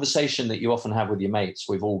 that conversation that you often have with your mates,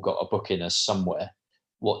 we've all got a book in us somewhere.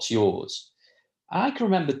 What's yours? I can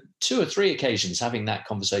remember 2 or 3 occasions having that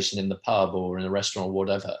conversation in the pub or in a restaurant or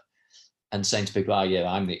whatever, and saying to people,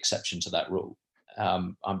 I'm the exception to that rule.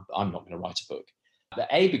 I'm not going to write a book. But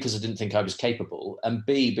A, because I didn't think I was capable, and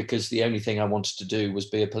B, because the only thing I wanted to do was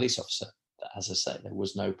be a police officer. As I say, there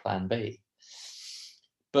was no plan B.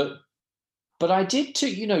 But I did too,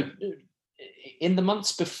 in the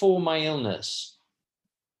months before my illness,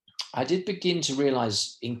 I did begin to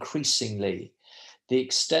realize increasingly the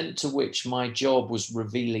extent to which my job was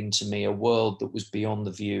revealing to me a world that was beyond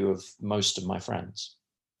the view of most of my friends,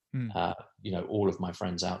 all of my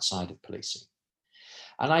friends outside of policing.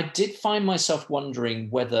 And I did find myself wondering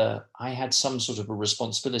whether I had some sort of a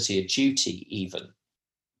responsibility, a duty even,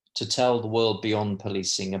 to tell the world beyond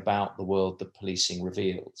policing about the world that policing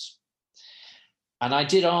reveals. And I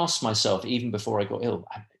did ask myself, even before I got ill,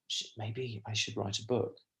 maybe I should write a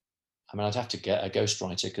book. I'd have to get a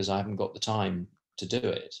ghostwriter because I haven't got the time to do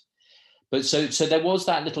it. But so there was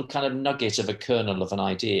that little kind of nugget of a kernel of an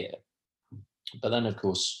idea. But then, of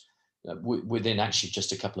course, within actually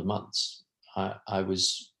just a couple of months, I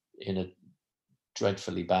was in a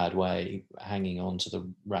dreadfully bad way, hanging on to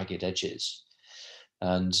the ragged edges.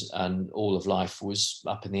 And all of life was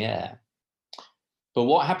up in the air. But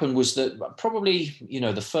what happened was that probably,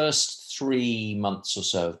 the first 3 months or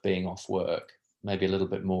so of being off work, maybe a little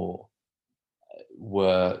bit more,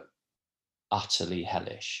 were utterly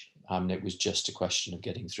hellish. It was just a question of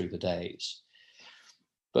getting through the days.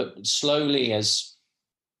 But slowly, as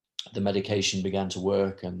the medication began to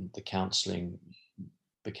work and the counselling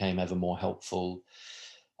became ever more helpful,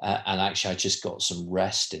 and actually I just got some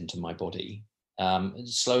rest into my body,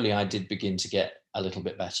 slowly I did begin to get a little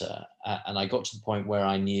bit better. And I got to the point where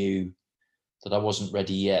I knew that I wasn't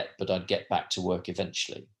ready yet, but I'd get back to work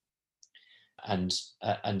eventually. And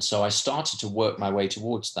so I started to work my way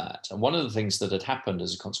towards that. And one of the things that had happened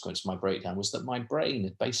as a consequence of my breakdown was that my brain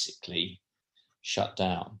had basically shut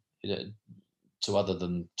down to other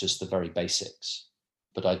than just the very basics.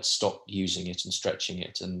 But I'd stopped using it and stretching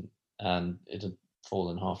it, and it had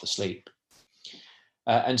fallen half asleep.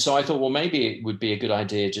 And so I thought, well, maybe it would be a good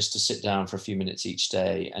idea just to sit down for a few minutes each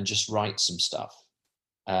day and just write some stuff.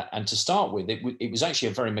 And to start with, it was actually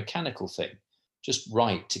a very mechanical thing, just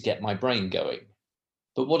write to get my brain going.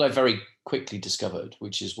 But what I very quickly discovered,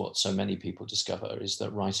 which is what so many people discover, is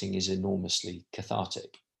that writing is enormously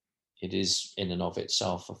cathartic. It is in and of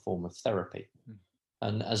itself a form of therapy.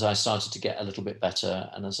 And as I started to get a little bit better,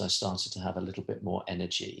 and as I started to have a little bit more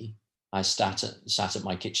energy, I sat at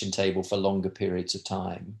my kitchen table for longer periods of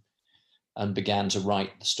time and began to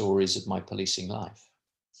write the stories of my policing life.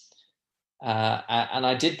 And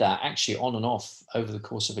I did that actually on and off over the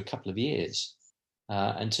course of a couple of years,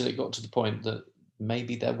 until it got to the point that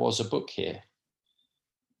maybe there was a book here.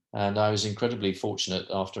 And I was incredibly fortunate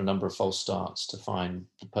after a number of false starts to find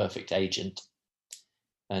the perfect agent.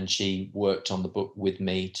 And she worked on the book with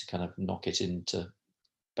me to kind of knock it into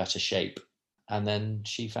better shape. And then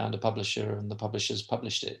she found a publisher, and the publishers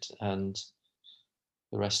published it. And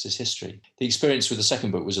the rest is history. The experience with the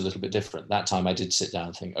second book was a little bit different. That time I did sit down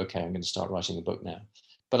and think, okay, I'm going to start writing a book now.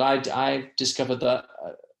 But I discovered that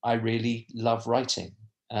I really love writing,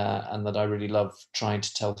 and that I really love trying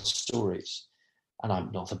to tell stories. And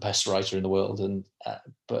I'm not the best writer in the world,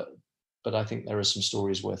 but I think there are some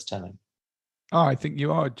stories worth telling. Oh, I think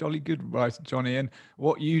you are a jolly good writer, Johnny. And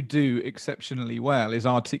what you do exceptionally well is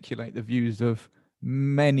articulate the views of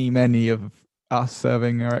many, many of us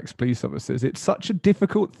serving our ex-police officers. It's such a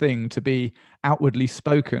difficult thing to be outwardly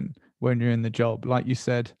spoken when you're in the job. Like you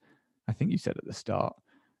said, I think you said at the start,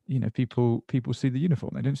 people see the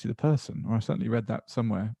uniform, they don't see the person. Or I certainly read that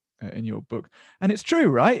somewhere in your book. And it's true,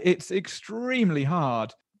 right? It's extremely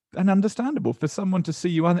hard and understandable for someone to see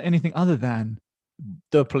you anything other than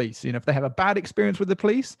the police. If they have a bad experience with the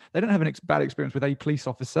police, they don't have a bad experience with a police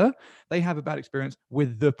officer. They have a bad experience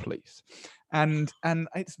with the police, and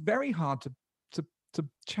it's very hard to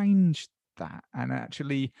change that and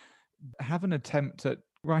actually have an attempt at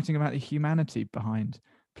writing about the humanity behind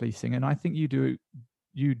policing. And I think you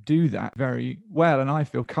do that very well. And I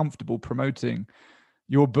feel comfortable promoting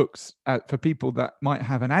your books for people that might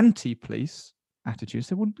have an anti-police attitude.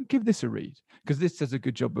 So, well, give this a read, because this does a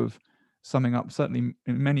good job of summing up, certainly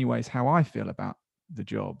in many ways, how I feel about the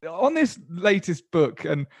job. On this latest book,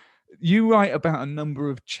 and you write about a number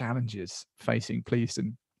of challenges facing police,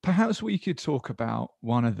 and perhaps we could talk about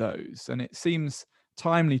one of those. And it seems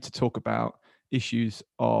timely to talk about issues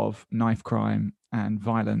of knife crime and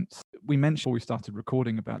violence. We mentioned before we started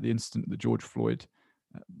recording about the incident, the George Floyd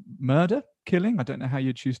killing. I don't know how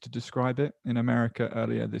you choose to describe it, in America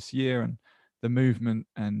earlier this year, and the movement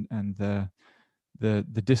and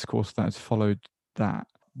the discourse that has followed that.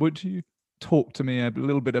 Would you talk to me a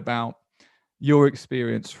little bit about your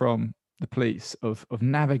experience from the police of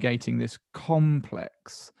navigating this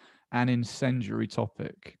complex and incendiary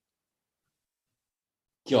topic?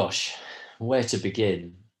 Gosh, where to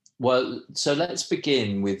begin? Well, so let's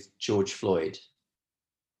begin with George Floyd,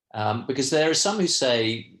 because there are some who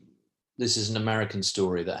say this is an American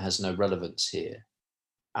story that has no relevance here,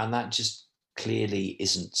 and that just clearly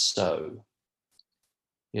isn't so.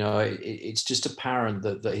 It's just apparent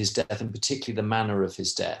that his death, and particularly the manner of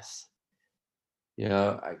his death,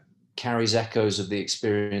 carries echoes of the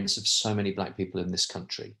experience of so many Black people in this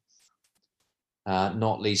country,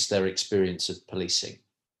 not least their experience of policing.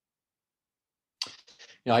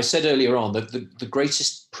 I said earlier on that the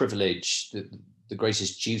greatest privilege, the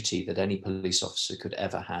greatest duty that any police officer could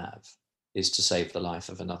ever have is to save the life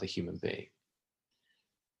of another human being.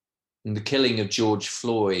 And the killing of George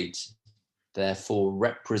Floyd, therefore,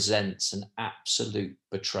 represents an absolute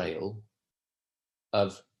betrayal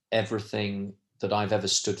of everything that I've ever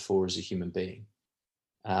stood for as a human being,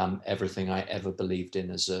 everything I ever believed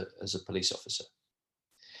in as a police officer.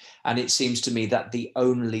 And it seems to me that the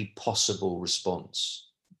only possible response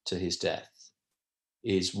to his death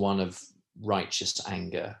is one of righteous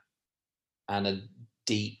anger and a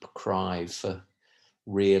deep cry for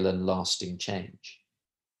real and lasting change.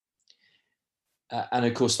 And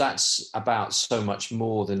of course, that's about so much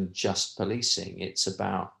more than just policing. It's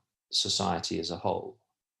about society as a whole.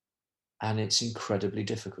 And it's incredibly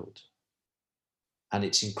difficult. And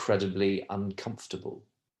it's incredibly uncomfortable.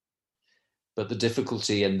 But the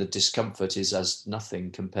difficulty and the discomfort is as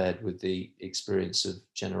nothing compared with the experience of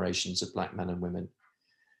generations of Black men and women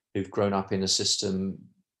who've grown up in a system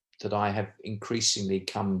that I have increasingly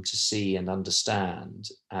come to see and understand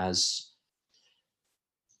as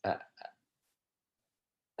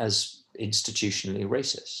institutionally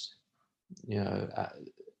racist.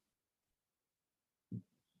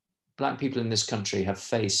 Black people in this country have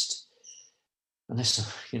faced,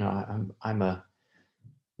 unless I'm a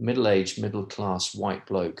middle-aged, middle-class white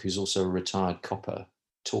bloke who's also a retired copper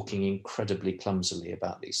talking incredibly clumsily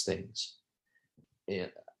about these things.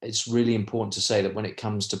 It's really important to say that when it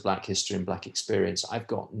comes to Black history and Black experience, I've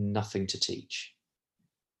got nothing to teach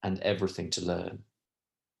and everything to learn.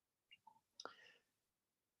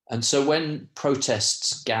 And so when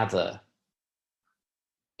protests gather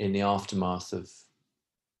in the aftermath of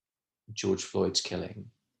George Floyd's killing,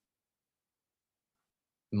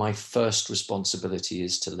 my first responsibility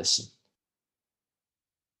is to listen.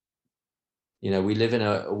 You know, we live in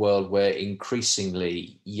a world where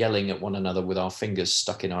increasingly yelling at one another with our fingers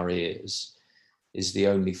stuck in our ears is the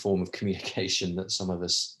only form of communication that some of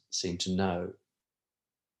us seem to know.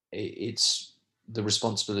 It's the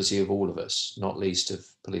responsibility of all of us, not least of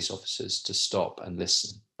police officers, to stop and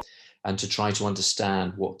listen and to try to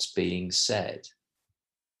understand what's being said.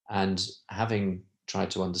 And having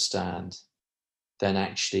tried to understand, then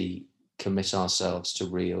actually commit ourselves to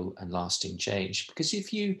real and lasting change. Because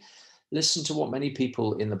if you listen to what many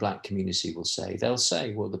people in the Black community will say, they'll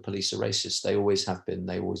say, well, the police are racist. They always have been,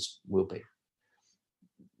 they always will be.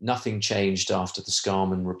 Nothing changed after the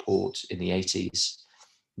Scarman report in the 80s.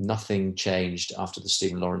 Nothing changed after the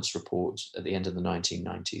Stephen Lawrence report at the end of the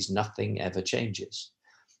 1990s. Nothing ever changes.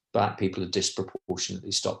 Black people are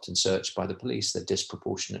disproportionately stopped and searched by the police. They're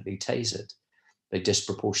disproportionately tasered. They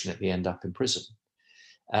disproportionately end up in prison.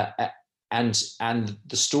 And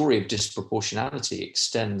the story of disproportionality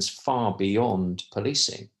extends far beyond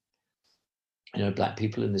policing. You know, Black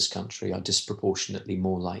people in this country are disproportionately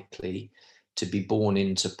more likely to be born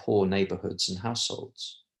into poor neighborhoods and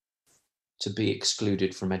households, to be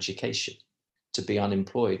excluded from education, to be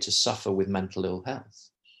unemployed, to suffer with mental ill health.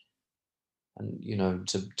 And, you know,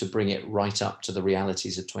 to bring it right up to the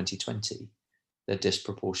realities of 2020, they're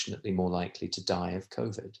disproportionately more likely to die of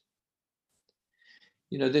COVID.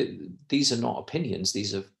 You know, these are not opinions,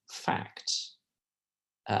 these are facts.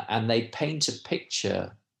 And they paint a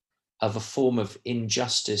picture of a form of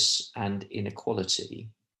injustice and inequality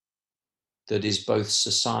that is both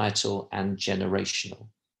societal and generational.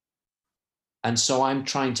 And so I'm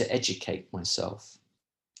trying to educate myself,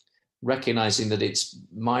 recognizing that it's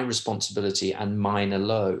my responsibility and mine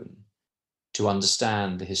alone to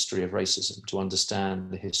understand the history of racism, to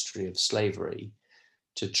understand the history of slavery,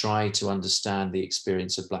 to try to understand the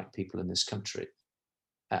experience of Black people in this country.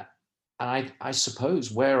 And I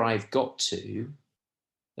suppose where I've got to,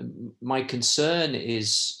 my concern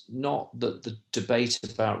is not that the debate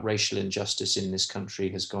about racial injustice in this country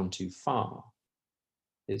has gone too far.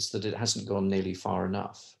 It's that it hasn't gone nearly far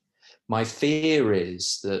enough. My fear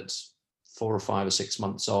is that 4 or 5 or 6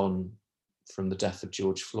 months on from the death of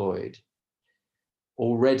George Floyd,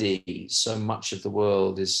 already so much of the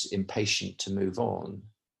world is impatient to move on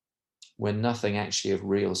when nothing actually of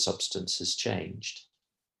real substance has changed.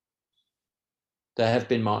 There have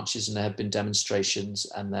been marches and there have been demonstrations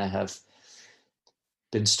and there have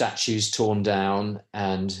been statues torn down,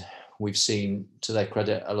 and we've seen, to their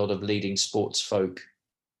credit, a lot of leading sports folk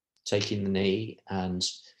taking the knee and,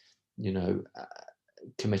 you know,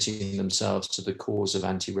 committing themselves to the cause of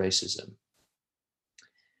anti-racism.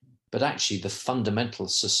 But actually the fundamental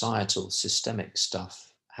societal systemic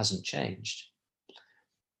stuff hasn't changed.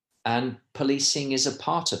 And policing is a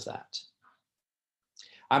part of that.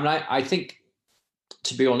 I mean, I think,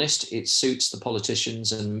 to be honest, it suits the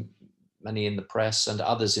politicians and many in the press and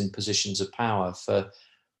others in positions of power for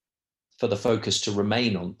the focus to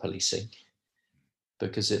remain on policing,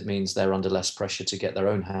 because it means they're under less pressure to get their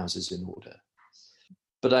own houses in order.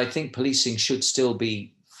 But I think policing should still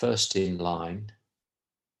be first in line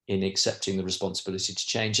in accepting the responsibility to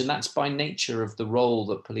change. And that's by nature of the role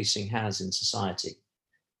that policing has in society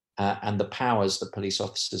and the powers that police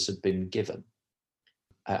officers have been given.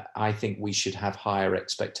 I think we should have higher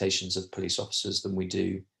expectations of police officers than we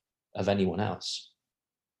do of anyone else.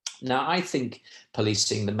 Now, I think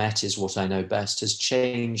policing, the Met is what I know best, has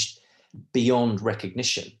changed beyond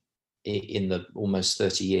recognition in the almost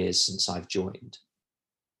 30 years since I've joined.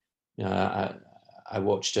 You know, I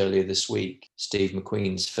watched earlier this week Steve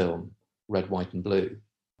McQueen's film, Red, White and Blue,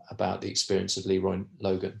 about the experience of Leroy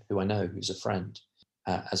Logan, who I know, who's a friend,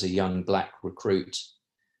 as a young Black recruit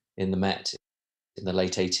in the Met in the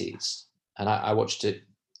late 80s. And I watched it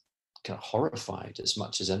kind of horrified as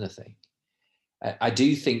much as anything. I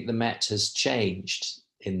do think the Met has changed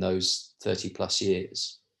in those 30 plus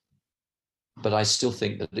years, but I still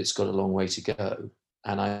think that it's got a long way to go.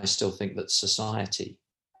 And I still think that society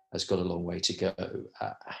has got a long way to go.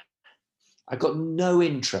 I've got no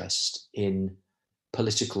interest in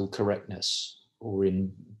political correctness or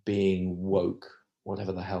in being woke,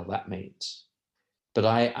 whatever the hell that means. But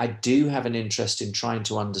I do have an interest in trying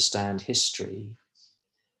to understand history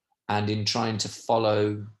and in trying to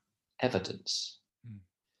follow evidence.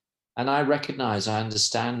 And I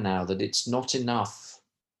understand now that it's not enough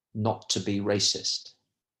not to be racist,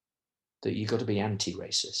 that you've got to be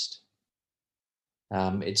anti-racist.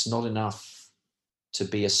 It's not enough to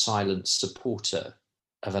be a silent supporter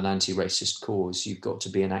of an anti-racist cause. You've got to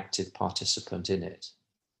be an active participant in it.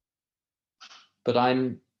 But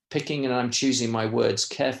I'm picking and I'm choosing my words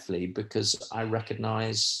carefully because I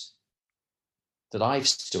recognize that I've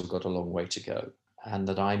still got a long way to go and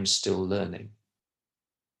that I'm still learning.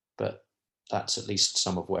 But that's at least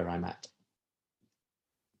some of where I'm at.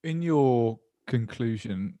 In your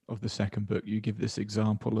conclusion of the second book, you give this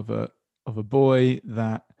example of a boy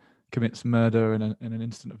that commits murder in an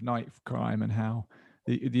instant of knife crime, and how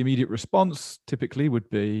the immediate response typically would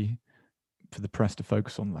be for the press to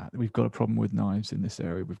focus on that. We've got a problem with knives in this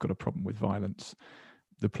area. We've got a problem with violence.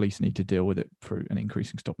 The police need to deal with it through an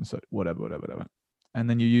increasing stop and search, whatever. And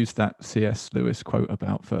then you use that C.S. Lewis quote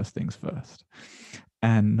about first things first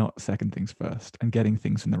and not second things first, and getting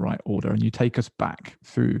things in the right order. And you take us back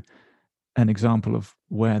through an example of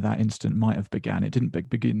where that incident might have began. It didn't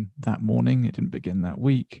begin that morning. It didn't begin that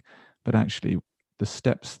week, but actually the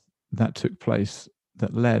steps that took place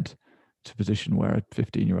that led to a position where a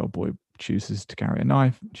 15-year-old boy chooses to carry a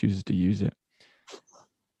knife, chooses to use it.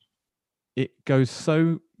 It goes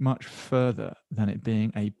so much further than it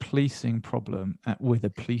being a policing problem with a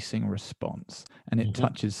policing response. And it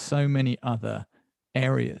touches so many other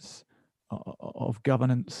areas of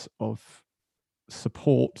governance, of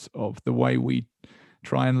support, of the way we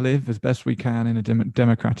try and live as best we can in a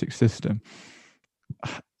democratic system.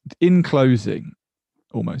 In closing,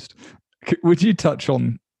 almost, would you touch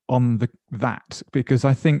on that? Because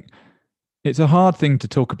I think it's a hard thing to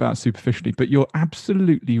talk about superficially, but you're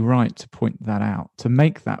absolutely right to point that out, to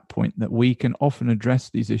make that point that we can often address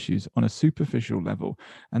these issues on a superficial level,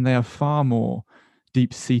 and they are far more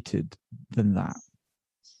deep-seated than that.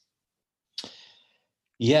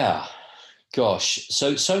 Yeah, gosh.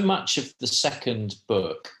 So much of the second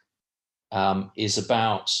book is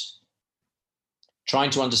about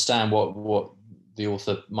trying to understand what the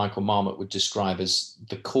author Michael Marmot would describe as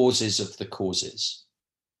the causes of the causes.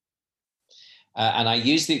 And I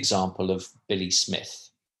use the example of Billy Smith,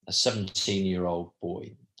 a 17-year-old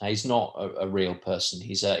boy. Now, he's not a real person.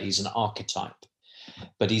 He's an archetype,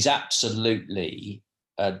 but he's absolutely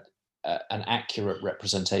an accurate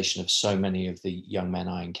representation of so many of the young men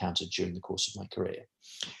I encountered during the course of my career.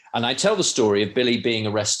 And I tell the story of Billy being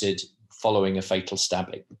arrested following a fatal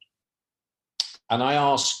stabbing. And I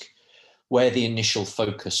ask where the initial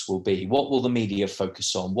focus will be. What will the media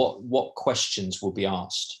focus on? What questions will be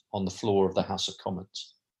asked on the floor of the House of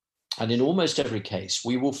Commons? And in almost every case,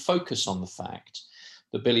 we will focus on the fact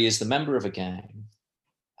that Billy is the member of a gang,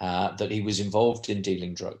 that he was involved in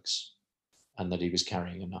dealing drugs, and that he was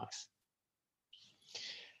carrying a knife.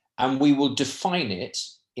 And we will define it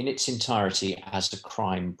in its entirety as a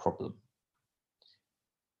crime problem.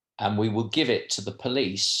 And we will give it to the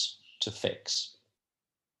police to fix.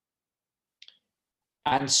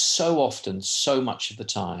 And so often, so much of the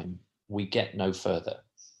time, we get no further.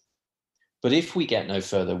 But if we get no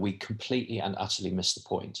further, we completely and utterly miss the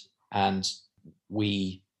point, and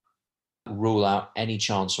we rule out any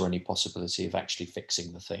chance or any possibility of actually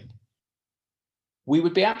fixing the thing. We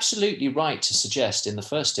would be absolutely right to suggest in the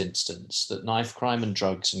first instance that knife crime and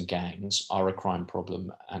drugs and gangs are a crime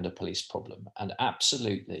problem and a police problem, and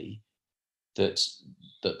absolutely that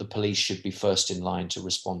the police should be first in line to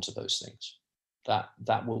respond to those things.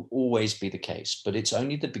 That will always be the case, but it's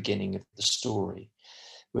only the beginning of the story.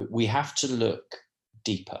 We have to look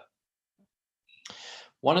deeper.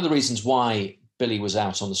 One of the reasons why Billy was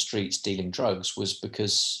out on the streets dealing drugs was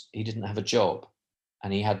because he didn't have a job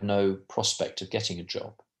and he had no prospect of getting a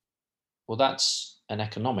job. Well, that's an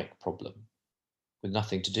economic problem with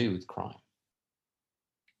nothing to do with crime.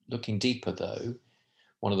 Looking deeper, though,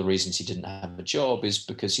 one of the reasons he didn't have a job is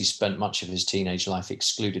because he spent much of his teenage life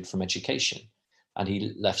excluded from education, and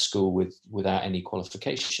he left school without any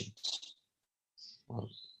qualifications. Well,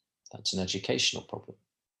 that's an educational problem.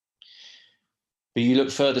 But you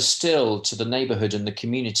look further still to the neighborhood and the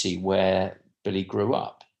community where Billy grew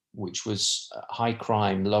up, which was high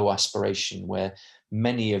crime, low aspiration, where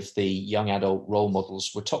many of the young adult role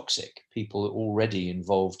models were toxic, people already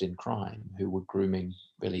involved in crime who were grooming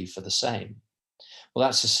Billy for the same. Well,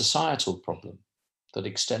 that's a societal problem that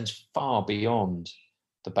extends far beyond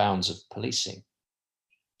the bounds of policing.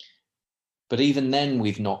 But even then,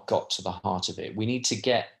 we've not got to the heart of it. We need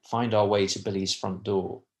to find our way to Billy's front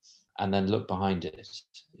door and then look behind it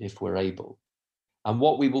if we're able. And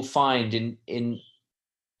what we will find in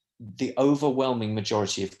the overwhelming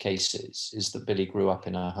majority of cases is that Billy grew up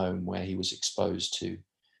in a home where he was exposed to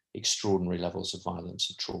extraordinary levels of violence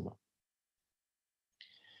and trauma.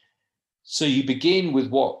 So you begin with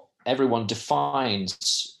what everyone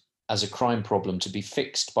defines as a crime problem to be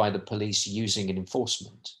fixed by the police using an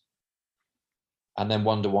enforcement, and then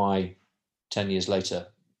wonder why 10 years later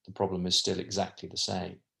the problem is still exactly the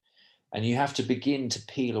same. And you have to begin to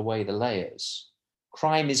peel away the layers.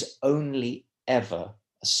 Crime is only ever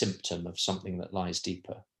a symptom of something that lies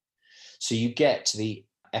deeper. So you get to the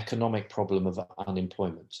economic problem of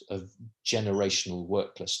unemployment, of generational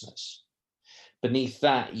worklessness. Beneath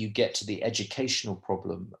that, you get to the educational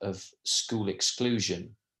problem of school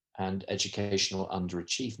exclusion and educational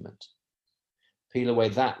underachievement. Peel away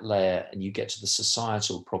that layer and you get to the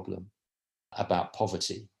societal problem about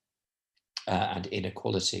poverty and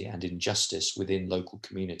inequality and injustice within local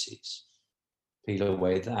communities. Peel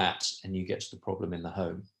away that and you get to the problem in the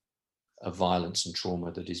home of violence and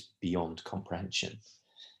trauma that is beyond comprehension.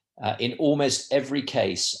 In almost every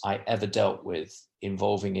case I ever dealt with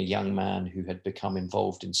involving a young man who had become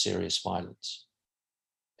involved in serious violence,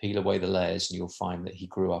 peel away the layers and you'll find that he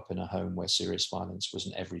grew up in a home where serious violence was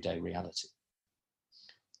an everyday reality.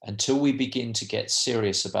 Until we begin to get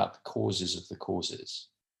serious about the causes of the causes,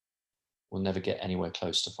 we'll never get anywhere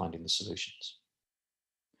close to finding the solutions.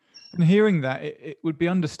 And hearing that, it would be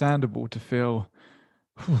understandable to feel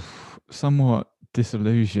somewhat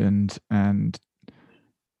disillusioned and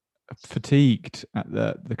fatigued at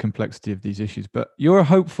the complexity of these issues. But you're a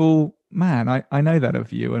hopeful man. I know that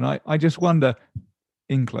of you. And I just wonder,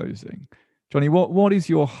 in closing, Johnny, what is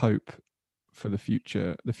your hope for the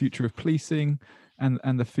future of policing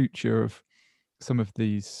and the future of some of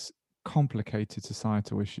these complicated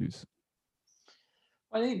societal issues?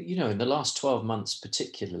 I think, in the last 12 months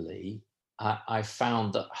particularly, I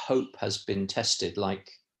found that hope has been tested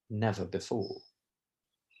like never before,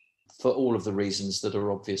 for all of the reasons that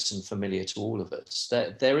are obvious and familiar to all of us.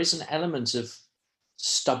 There is an element of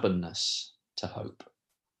stubbornness to hope.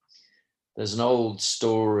 There's an old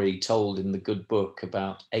story told in the good book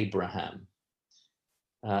about Abraham.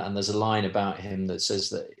 And there's a line about him that says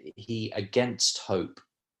that he, against hope,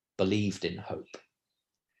 believed in hope.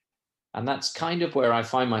 And that's kind of where I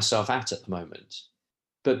find myself at the moment.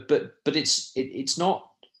 But it's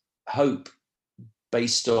not hope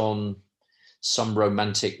based on some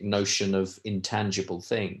romantic notion of intangible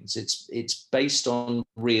things. It's based on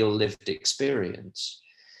real lived experience.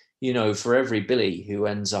 For every Billy who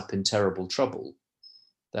ends up in terrible trouble,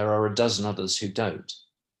 there are a dozen others who don't.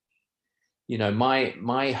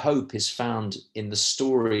 My hope is found in the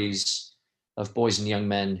stories of boys and young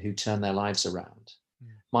men who turn their lives around.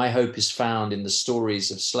 My hope is found in the stories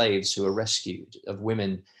of slaves who are rescued, of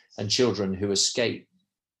women and children who escape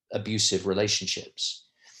abusive relationships,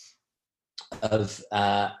 of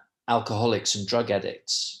alcoholics and drug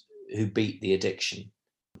addicts who beat the addiction.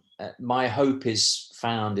 My hope is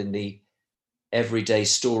found in the everyday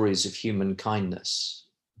stories of human kindness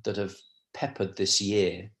that have peppered this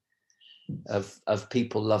year, of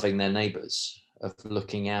people loving their neighbors, of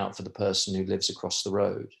looking out for the person who lives across the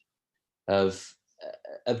road, of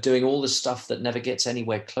doing all the stuff that never gets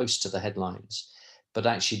anywhere close to the headlines, but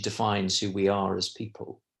actually defines who we are as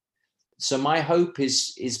people. So my hope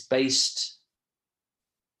is based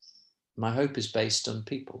on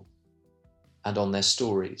people and on their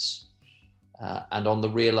stories, and on the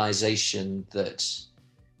realization that,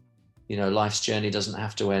 life's journey doesn't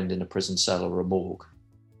have to end in a prison cell or a morgue,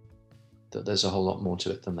 that there's a whole lot more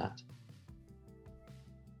to it than that.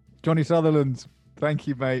 Johnny Sutherland, thank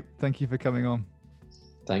you, mate. Thank you for coming on.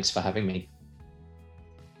 Thanks for having me.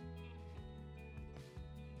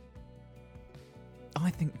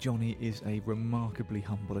 I think Johnny is a remarkably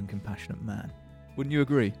humble and compassionate man. Wouldn't you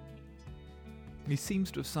agree? He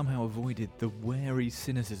seems to have somehow avoided the wary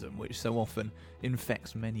cynicism which so often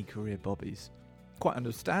infects many career bobbies. Quite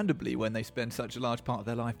understandably, when they spend such a large part of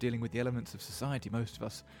their life dealing with the elements of society most of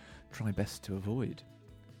us try best to avoid.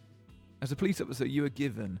 As a police officer, you are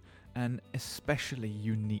given an especially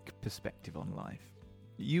unique perspective on life.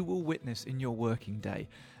 You will witness in your working day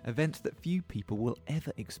events that few people will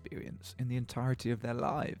ever experience in the entirety of their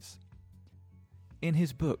lives. In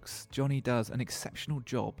his books, Johnny does an exceptional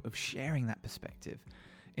job of sharing that perspective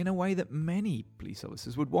in a way that many police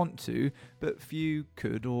officers would want to, but few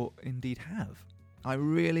could or indeed have. I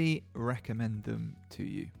really recommend them to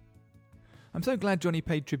you. I'm so glad Johnny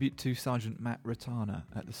paid tribute to Sergeant Matt Ratana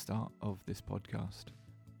at the start of this podcast.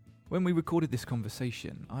 When we recorded this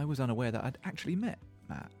conversation, I was unaware that I'd actually met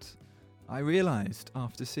Matt. I realised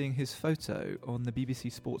after seeing his photo on the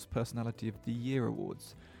BBC Sports Personality of the Year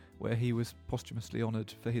Awards where he was posthumously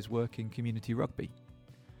honoured for his work in community rugby.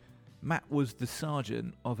 Matt was the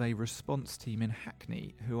sergeant of a response team in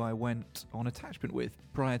Hackney who I went on attachment with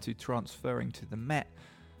prior to transferring to the Met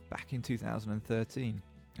back in 2013.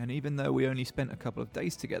 And even though we only spent a couple of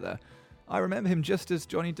days together, I remember him just as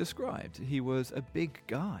Johnny described. He was a big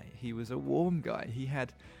guy. He was a warm guy. He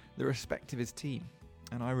had the respect of his team.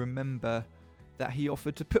 And I remember that he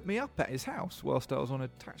offered to put me up at his house whilst I was on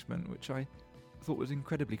attachment, which I thought was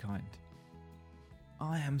incredibly kind.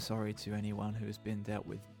 I am sorry to anyone who has been dealt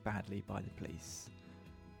with badly by the police.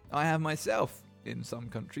 I have myself in some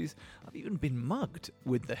countries. I've even been mugged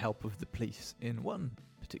with the help of the police in one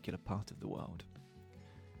particular part of the world.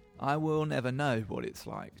 I will never know what it's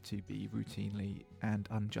like to be routinely and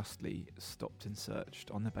unjustly stopped and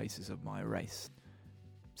searched on the basis of my race.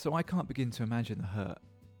 So I can't begin to imagine the hurt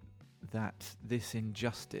that this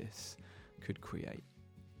injustice could create.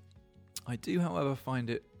 I do, however, find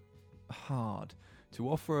it hard to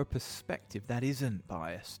offer a perspective that isn't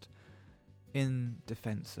biased in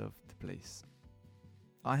defence of the police.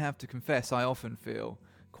 I have to confess I often feel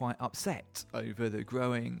quite upset over the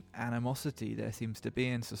growing animosity there seems to be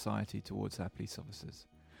in society towards our police officers.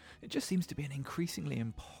 It just seems to be an increasingly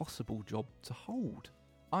impossible job to hold.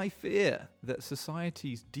 I fear that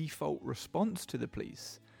society's default response to the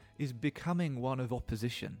police is becoming one of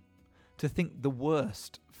opposition, to think the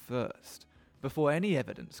worst first before any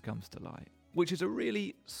evidence comes to light, which is a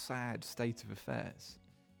really sad state of affairs.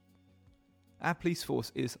 Our police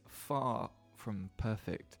force is far from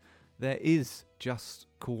perfect. There is just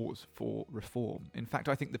cause for reform. In fact,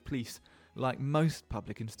 I think the police, like most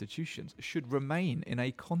public institutions, should remain in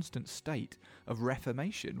a constant state of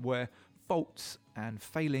reformation where faults and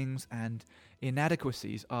failings and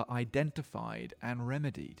inadequacies are identified and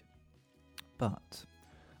remedied. But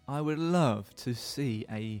I would love to see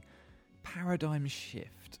a paradigm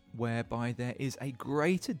shift whereby there is a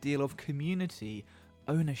greater deal of community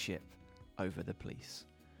ownership over the police.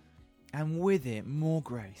 And with it, more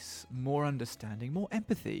grace, more understanding, more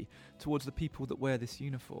empathy towards the people that wear this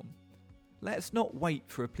uniform. Let's not wait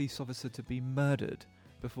for a police officer to be murdered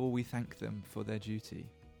before we thank them for their duty.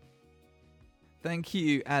 Thank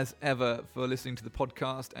you, as ever, for listening to the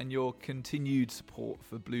podcast and your continued support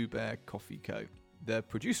for Blue Bear Coffee Co., the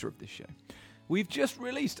producer of this show. We've just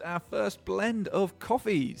released our first blend of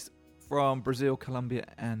coffees from Brazil, Colombia,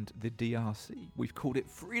 and the DRC. We've called it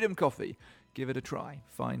Freedom Coffee. Give it a try.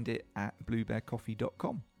 Find it at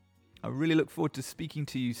bluebearcoffee.com. I really look forward to speaking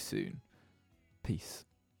to you soon. Peace.